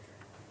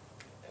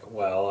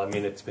 Well, I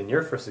mean, it's been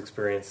your first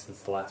experience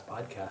since the last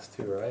podcast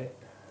too, right?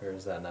 Or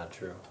is that not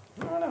true?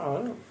 I don't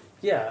know.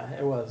 Yeah,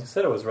 it You was.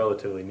 said it was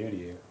relatively new to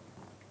you.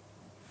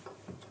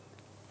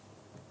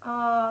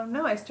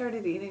 No, I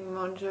started eating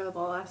Monja the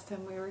last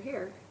time we were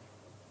here,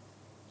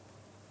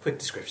 Quick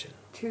description.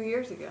 2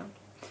 years ago.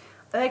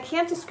 And I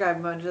can't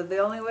describe Monja. The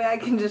only way I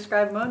can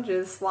describe Monja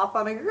is slop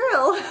on a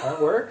grill.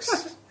 That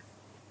works.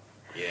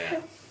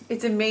 Yeah.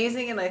 It's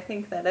amazing, and I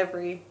think that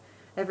every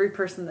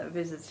person that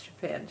visits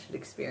Japan should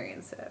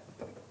experience it.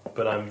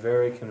 But I'm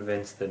very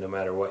convinced that no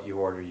matter what you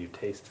order, you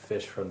taste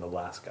fish from the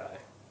last guy.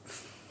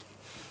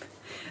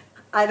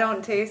 I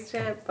don't taste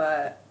it,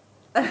 but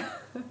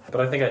But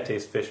I think I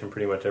taste fish in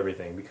pretty much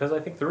everything because I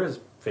think there is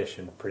fish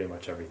in pretty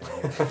much everything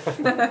here.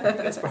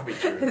 That's probably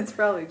true. it's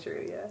probably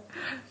true, yeah.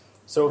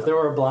 So if there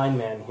were a blind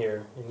man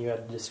here and you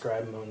had to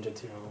describe Monja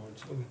to him,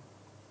 would you?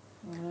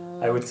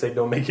 I would say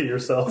don't make it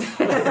yourself.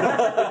 No,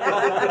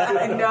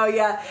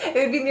 yeah. It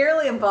would be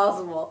nearly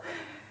impossible.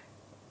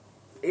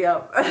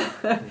 Yep.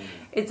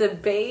 It's a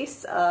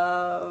base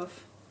of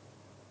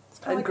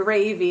a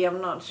gravy. I'm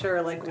not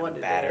sure like Some what kind it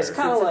of batter. is. It's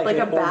kind of like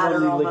a an batter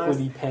overly almost.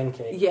 liquidy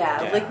pancake.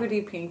 Yeah, Yeah.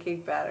 liquidy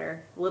pancake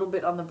batter. A little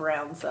bit on the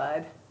brown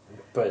side.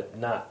 But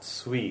not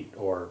sweet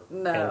or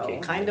No.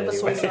 pancake. Kind of in a any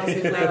soy way. saucy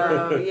flavor.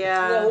 No, Yeah,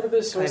 a yeah. little bit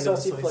of soy Kind of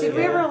saucy soy flavor. Did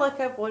we Yeah. ever look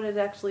up what it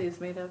actually is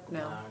made of? No,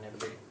 No. I never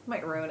did.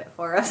 Might ruin it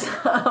for us.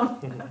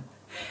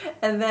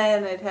 And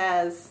then it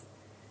has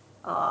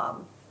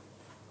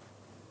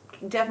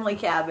definitely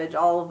cabbage.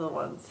 All of the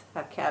ones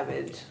have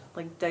cabbage,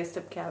 like diced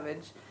up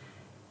cabbage.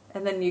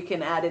 And then you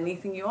can add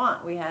anything you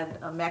want. We had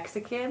a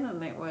Mexican,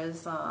 and it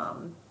was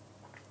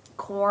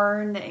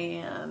corn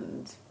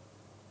and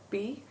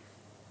beef.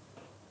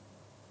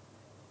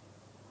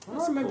 I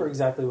don't remember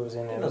exactly what was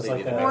in it. It know was they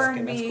like did a,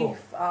 Corn, Mexican, that's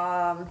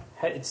cool.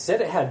 beef. it said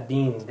it had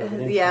beans, but it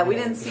didn't Yeah, say we it.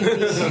 didn't see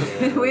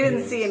beans. We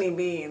didn't see any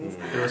beans.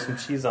 There was some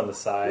cheese on the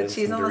side. The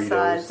cheese some on the Doritos.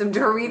 side, some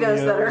Doritos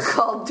that are Doritos.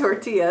 called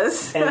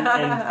tortillas.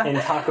 and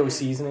taco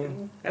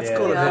seasoning. That's Yeah.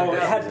 cool. Yeah. that Oh, they it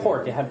did had that.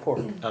 pork. It had pork.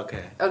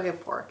 Okay. Okay,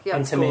 pork. Yeah.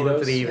 And Cool that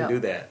tomatoes. they even Yeah. do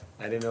that.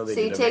 I didn't know they So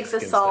you did take the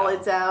Mexican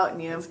solids style. out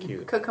and you That's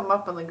cute. cook them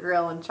up on the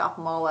grill and chop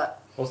them all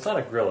up. Well, it's not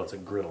a grill; it's a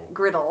griddle.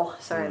 Griddle,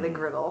 sorry, the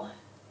griddle.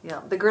 Yeah,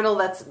 the griddle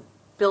that's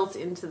built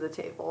into the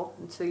table,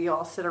 and so you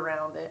all sit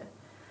around it,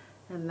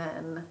 and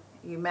then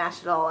you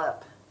mash it all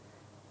up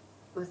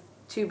with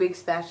 2 big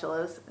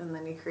spatulas, and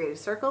then you create a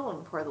circle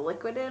and pour the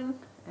liquid in,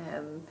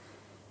 and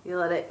you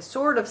let it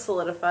sort of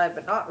solidify,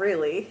 but not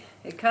really.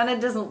 It kind of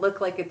doesn't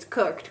look like it's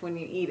cooked when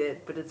you eat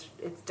it, but it's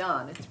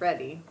done. It's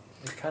ready.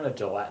 It kind of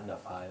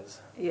gelatinifies.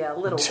 Yeah, a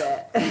little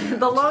bit.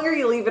 The longer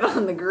you leave it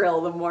on the grill,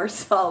 the more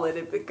solid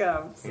it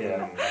becomes.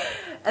 Yeah.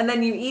 And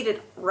then you eat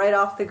it right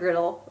off the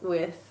griddle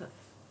with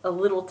a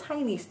little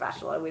tiny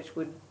spatula, which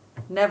would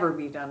never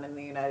be done in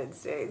the United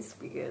States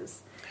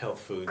because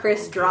Health food.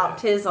 Chris dropped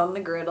his on the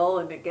griddle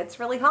and it gets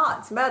really hot.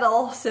 It's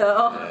metal,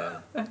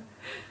 so Yeah.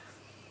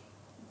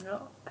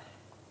 no.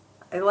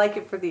 I like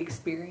it for the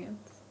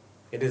experience.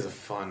 It is a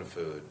fun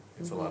food.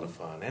 It's a lot of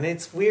fun. And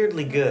it's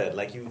weirdly good.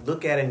 Like, you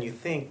look at it and you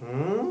think,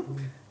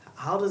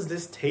 how does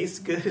this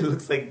taste good? It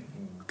looks like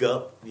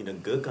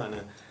gook on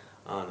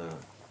a...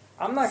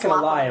 I'm not Slop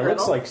gonna lie. on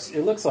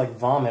It looks like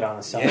vomit on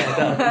a salad.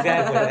 Yeah,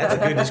 exactly. That's a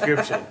good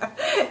description.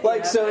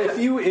 Like, so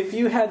if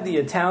you had the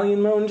Italian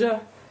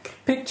monja,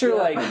 picture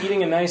like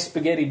eating a nice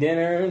spaghetti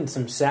dinner and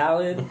some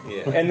salad,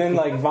 Yeah. and then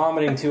like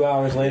vomiting 2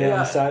 hours later on Yeah.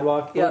 the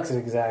sidewalk. It Yep. looks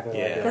exactly like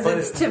Yeah. it. Because But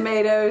it's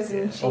tomatoes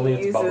and Only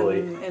it's cheese bubbly.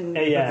 and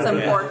Yeah. some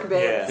Yeah. pork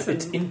bits. Yeah.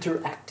 It's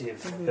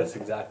interactive. Yes,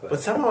 exactly.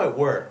 But somehow it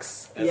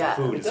works as Yeah, a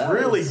food. it It's does.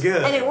 really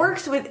good. And it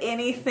works with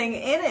anything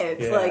in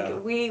it. Yeah.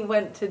 Like, we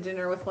went to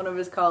dinner with one of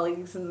his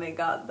colleagues and they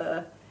got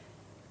the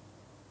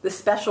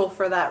special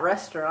for that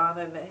restaurant,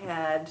 and it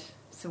had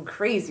some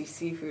crazy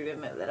seafood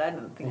in it that I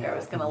didn't think I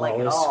was going to like at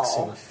mollusks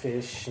all. and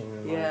fish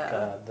and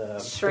Yeah. like the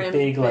Shrimp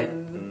big like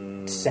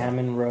and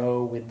salmon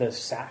roe with the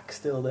sack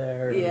still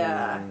there.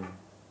 yeah.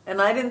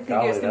 And I didn't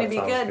think it was Golly, going to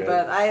that be sounds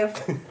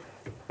good, good.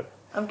 but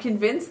I'm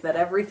convinced that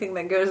everything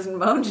that goes in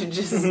Monja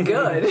just is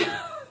good.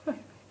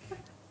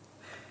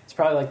 It's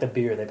probably like the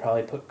beer. They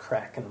probably put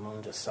crack in the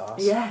monja sauce.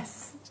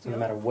 Yes. So no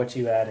matter what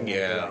you add in it,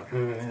 Yeah.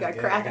 you're like, It's got good,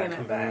 crack I gotta in it.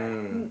 come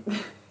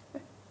back.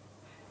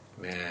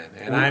 Man,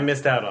 and I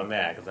missed out on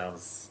that because I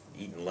was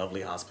eating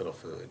lovely hospital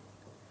food.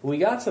 We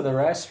got to the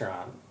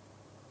restaurant,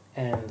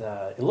 and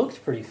it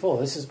looked pretty full.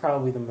 This is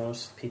probably the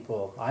most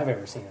people I've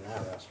ever seen in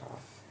that restaurant.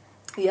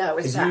 Yeah, it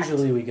was Because packed.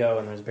 usually we go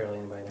and there's barely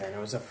anybody there. And it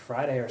was a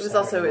Friday or It was Saturday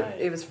also,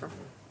 night. it was for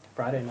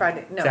Friday night.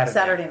 Friday, no, Saturday.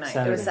 Saturday night.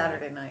 It was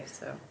Saturday Saturday night,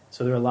 so.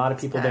 So there were a lot of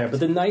people there. packed. But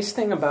the nice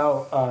thing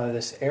about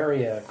this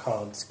area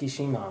called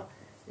Tsukishima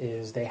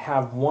is they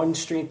have one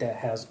street that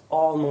has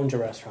all Monja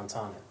restaurants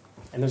on it.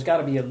 And there's got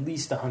to be at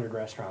least 100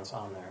 restaurants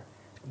on there.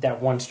 That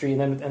one street,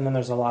 and then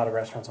there's a lot of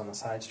restaurants on the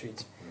side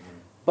streets.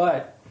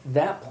 But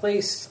that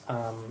place,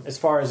 as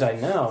far as I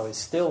know, is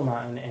still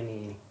not in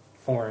any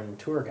foreign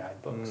tour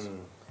guide books.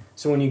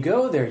 So when you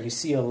go there, you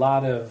see a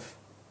lot of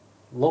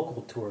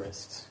local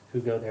tourists who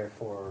go there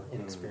for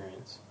an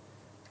experience.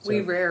 So,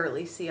 We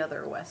rarely see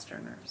other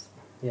Westerners.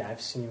 yeah,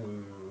 I've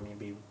seen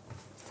maybe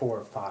 4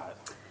 or 5.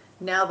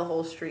 Now the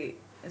whole street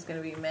is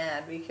going to be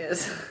mad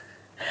because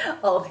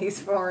all these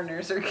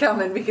foreigners are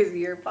coming because of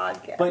your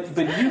podcast.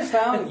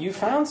 But you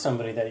found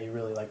somebody that you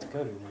really like to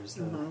go to. There's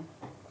the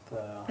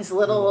This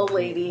little old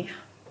lady,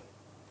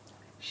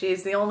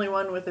 she's the only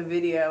one with a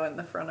video in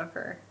the front of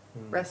her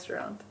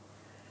restaurant.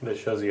 That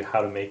shows you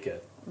how to make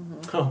it.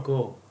 Oh,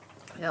 cool.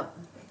 Yep.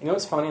 You know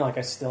what's funny? Like,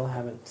 I still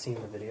haven't seen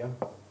the video.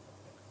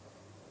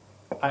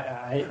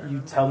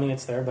 You tell me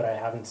it's there, but I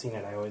haven't seen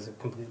it. I always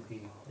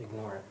completely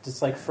ignore it.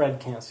 Just like Fred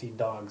can't see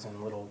dogs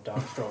in little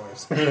dog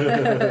strollers.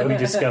 We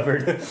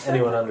discovered.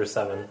 Anyone under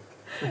 7.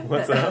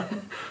 What's up?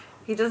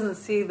 He doesn't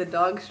see the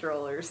dog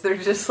strollers. They're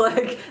just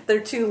like,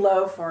 they're too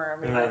low for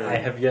him. I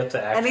have yet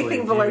to actually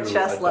Anything below view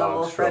chest a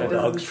level, dog Fred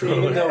stroller. doesn't see.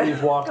 Even though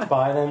we've walked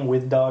by them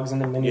with dogs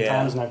in it many Yeah.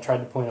 times, and I've tried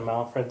to point them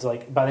out, Fred's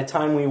like, by the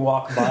time we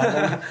walk by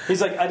them,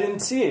 he's like, I didn't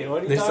see it. What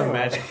are you There's talking some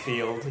about? magic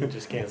field. You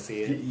just can't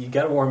see it. You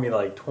got to warn me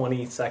like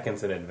 20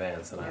 seconds in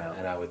advance, and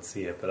Yeah. I would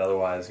see it. But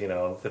otherwise,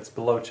 if it's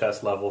below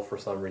chest level for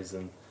some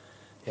reason,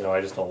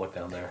 I just don't look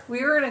down there.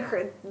 We were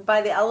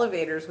by the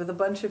elevators with a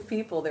bunch of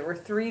people. There were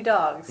 3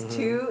 dogs,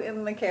 2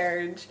 in the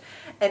carriage,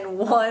 and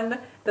 1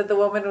 that the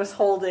woman was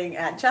holding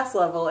at chest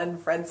level. And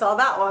Fred saw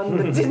that one,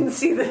 but didn't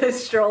see the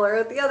stroller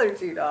with the other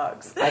 2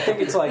 dogs. I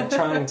think it's like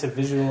trying to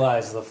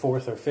visualize the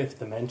 4th or 5th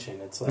dimension.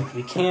 It's like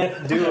you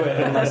can't do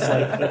it unless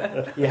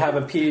like you have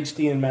a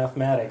PhD in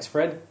mathematics.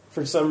 Fred,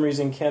 for some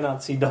reason,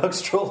 cannot see dog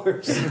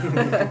strollers.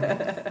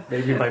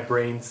 Maybe my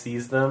brain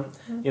sees them.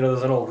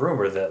 There's an old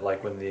rumor that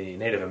like when the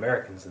Native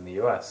Americans in the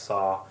U.S.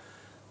 saw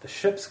the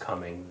ships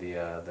coming,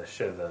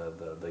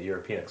 the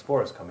European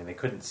explorers coming, they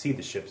couldn't see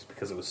the ships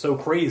because it was so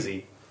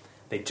crazy.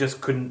 They just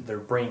couldn't. Their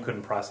brain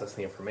couldn't process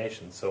the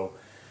information. So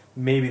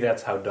maybe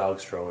that's how dog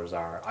strollers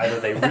are.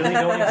 Either they really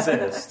don't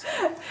exist,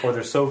 or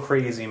they're so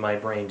crazy my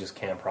brain just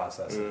can't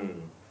process it.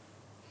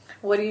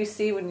 What do you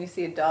see when you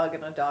see a dog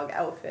in a dog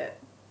outfit?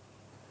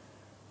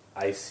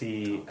 I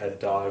see a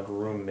dog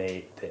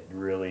roommate that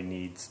really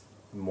needs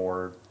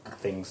more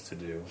things to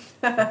do.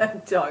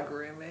 Dog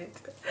roommate.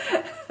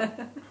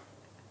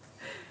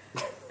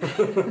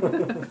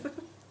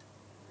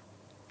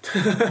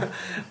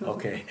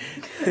 Okay.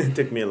 It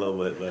took me a little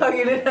bit, but Oh,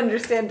 you didn't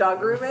understand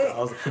dog roommate?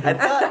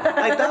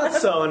 I thought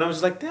so, and I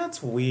was like,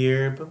 that's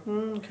weird, but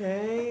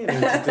okay. And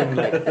it just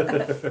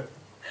didn't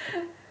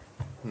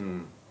I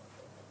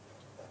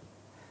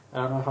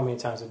don't know how many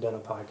times I've done a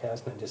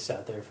podcast and I just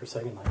sat there for a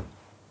second like,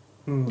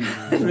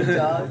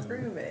 Dog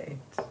roommate.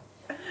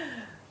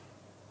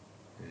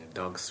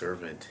 Dog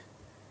servant.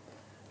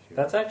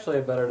 That's actually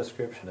a better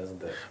description,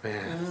 isn't it?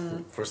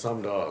 Man, for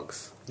some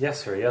dogs.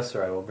 Yes, sir. Yes,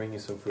 sir. I will bring you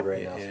some food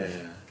right now, Yeah.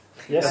 sir.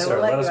 yes, I sir.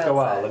 will let Let us you go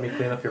outside. out. Let me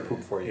clean up your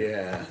poop for you.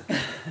 Yeah.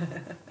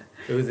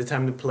 It was the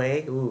time to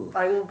play? Ooh.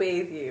 I will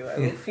bathe you. I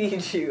will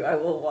feed you. I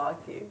will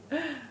walk you.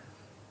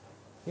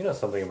 You know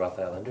something about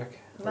that, Lendrick.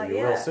 Not You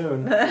yet. will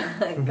soon.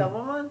 A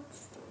couple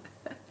months.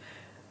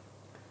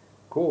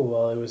 Cool.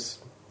 Well, it was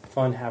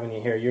fun having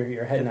you here.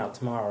 You're heading out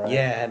tomorrow, right?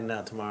 Yeah, heading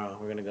out tomorrow.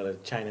 We're gonna go to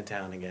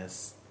Chinatown, I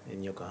guess,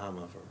 in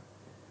Yokohama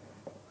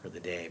for the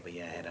day. But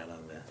yeah, head out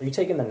on the. Are you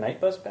taking the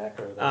night bus back?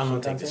 Or the I'm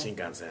gonna take the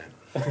Shinkansen?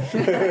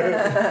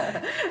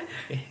 Shinkansen.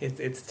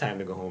 it's time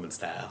to go home in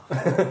style.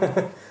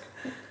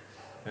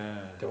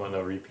 Don't want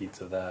no repeats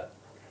of that.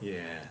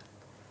 Yeah,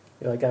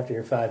 You're like after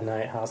your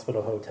 5-night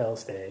hospital hotel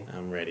stay,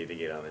 I'm ready to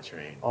get on the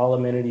train. all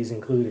amenities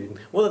included.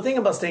 Well, the thing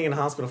about staying in the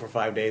hospital for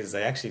 5 days is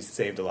I actually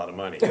saved a lot of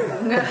money.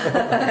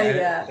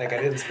 Yeah. Like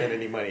I didn't spend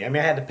any money. I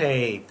mean, I had to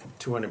pay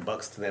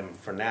 $200 to them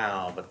for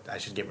now, but I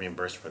should get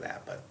reimbursed for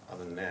that. But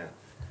other than that,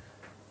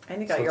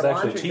 And you So got it's your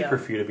actually laundry cheaper done.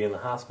 for you to be in the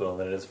hospital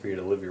than it is for you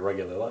to live your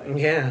regular life.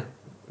 yeah,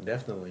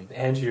 definitely.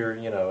 And you're,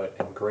 in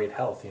great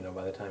health,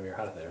 by the time you're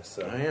out of there.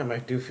 So I am. I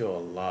do feel a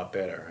lot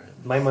better.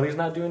 my money's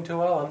not doing too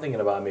well. I'm thinking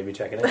about maybe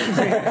checking in.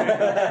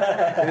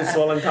 It's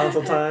swollen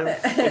tonsil time.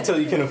 Until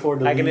you can afford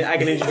to I leave.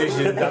 can introduce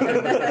you to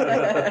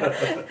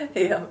Dr.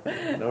 Yeah.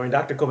 Don't worry,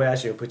 Dr.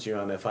 Kobayashi will put you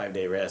on a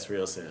 5-day rest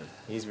real soon.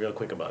 He's real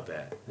quick about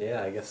that.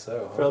 Yeah, I guess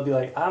so. Fred will be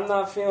like, I'm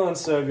not feeling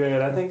so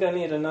good. I think I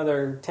need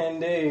another 10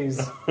 days.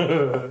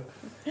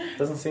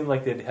 Doesn't seem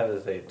like they'd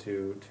hesitate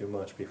too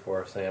much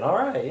before saying, "All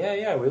right,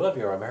 yeah, we love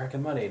your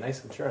American money,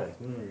 nice insurance."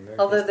 Very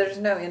Although nice. there's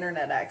no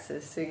internet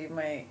access, so you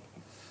might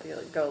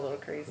go a little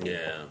crazy.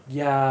 Yeah.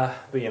 Yeah,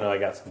 but I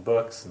got some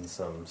books and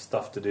some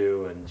stuff to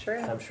do, and True.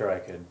 I'm sure I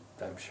could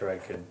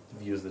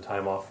use the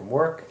time off from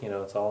work.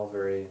 It's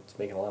it's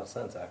making a lot of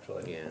sense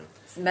actually. Yeah.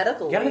 It's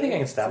medical. You got anything I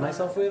leave. can stab It's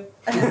not- myself with?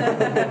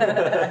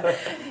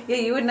 Yeah,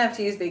 you wouldn't have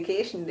to use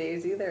vacation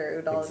days either. It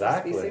would all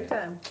Exactly. just be sick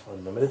time.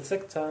 Unlimited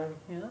sick time.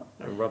 Yeah.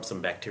 And rub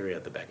some bacteria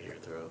at the back of your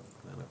throat.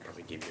 That'll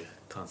probably give you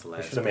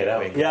tonsillitis. We should have made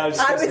out. Yeah, I was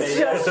just I going was to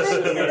say, just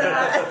thinking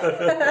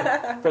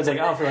that. Fred's like,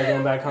 I don't feel like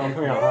going back home.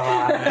 Come here.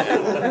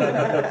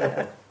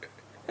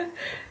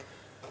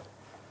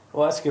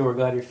 Well, that's good. We're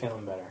glad you're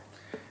feeling better.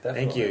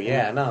 Thank you.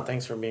 Yeah, no,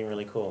 thanks for being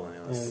really cool. It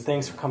And was,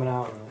 thanks for coming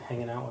out and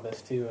hanging out with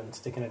us, too, and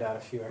sticking it out a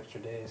few extra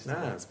days.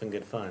 nah, it's been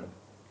good fun.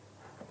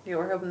 Yeah,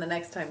 we're hoping the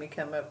next time you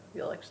come up,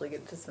 you'll actually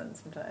get to spend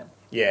some time.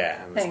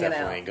 Yeah, let's Hanging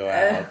definitely out. go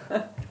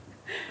out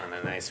on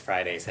a nice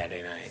Friday,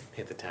 Saturday night.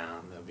 Hit the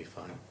town. That'll be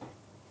fun.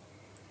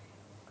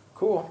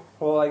 Cool.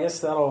 Well, I guess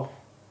that'll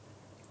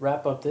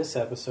wrap up this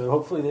episode.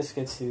 Hopefully this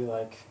gets you,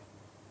 like,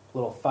 a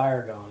little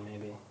fire going,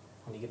 maybe,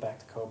 when you get back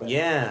to Kobe.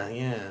 Yeah,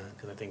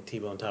 because I think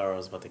T-Bone Taro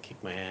is about to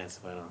kick my ass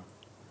if I don't.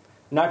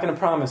 I'm not going to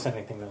promise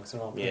anything, though, because I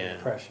don't put Yeah.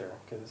 any pressure,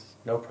 because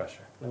No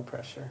pressure. no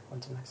pressure.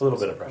 When's the next A little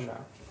bit of episode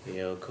pressure. come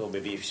The old Kobe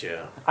beef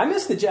show. out? I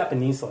miss the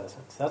Japanese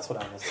lessons. That's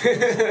what I miss.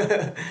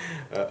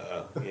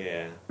 Uh-oh.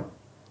 Yeah.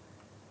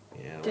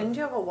 Yeah. Didn't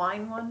you have a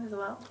wine one as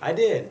well? I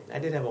did. I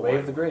did have a Way wine.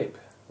 of the grape.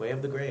 Way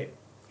of the grape.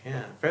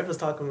 Yeah. Fred was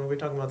talking, we were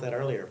talking about that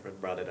earlier. Fred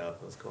brought it up.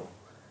 It was cool.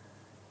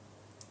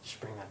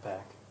 Just bring that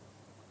back.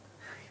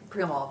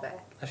 Bring them all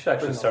back. I should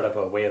actually start up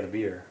a Way of the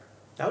Beer.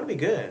 That would be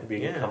good. It'd be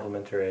a yeah.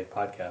 complimentary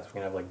podcast. We're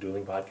gonna have like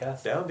dueling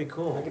podcasts. That would be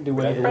cool. I could do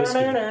Way of the Whiskey.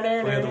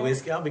 Way of the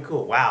whiskey. That'd be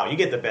cool. Wow, you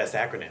get the best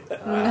acronym.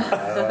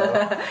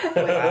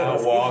 Wow,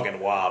 WOG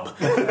and WOB.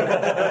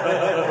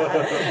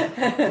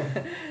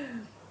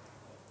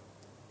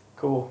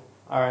 Cool.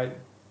 All right.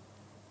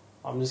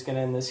 I'm just going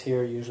to end this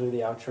here. Usually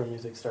the outro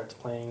music starts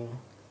playing.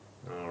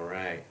 All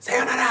right.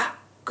 Sayonara.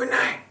 Good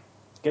night.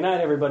 Good night,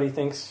 everybody.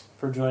 Thanks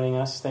for joining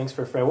us. Thanks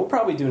for Fred. We'll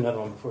probably do another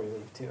one before you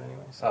leave, too,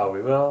 anyways. Oh,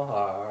 we will?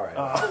 All right.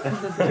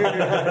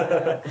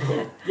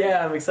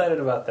 Yeah, I'm excited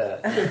about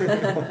that.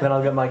 Then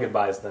I'll get my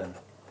goodbyes then.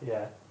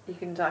 Yeah. You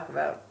can talk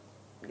about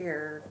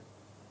your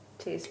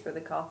taste for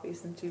the coffee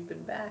since you've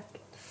been back.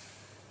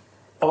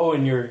 Oh,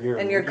 and your creamers love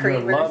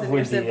and your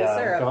with the simple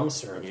syrup. gum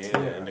syrup, Yeah, too.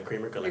 and the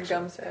creamer Your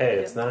collection. gum syrup. Hey,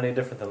 yeah. it's not any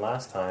different than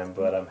last time,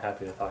 but I'm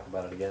happy to talk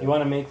about it again. You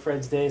want to make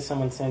Fred's day?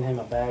 Someone send him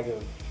a bag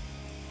of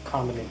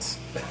condiments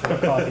from a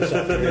coffee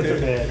shop to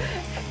his bed.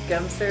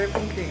 Gum syrup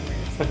and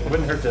creamers. It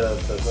wouldn't hurt to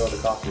throw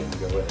the coffee in to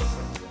go with it.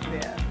 So.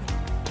 Yeah.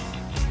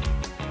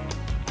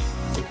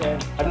 Okay.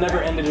 I've never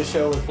ended a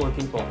show with 4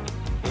 people,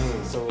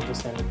 so we'll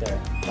just end it there.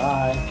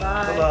 Bye.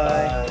 Bye.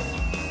 Bye-bye.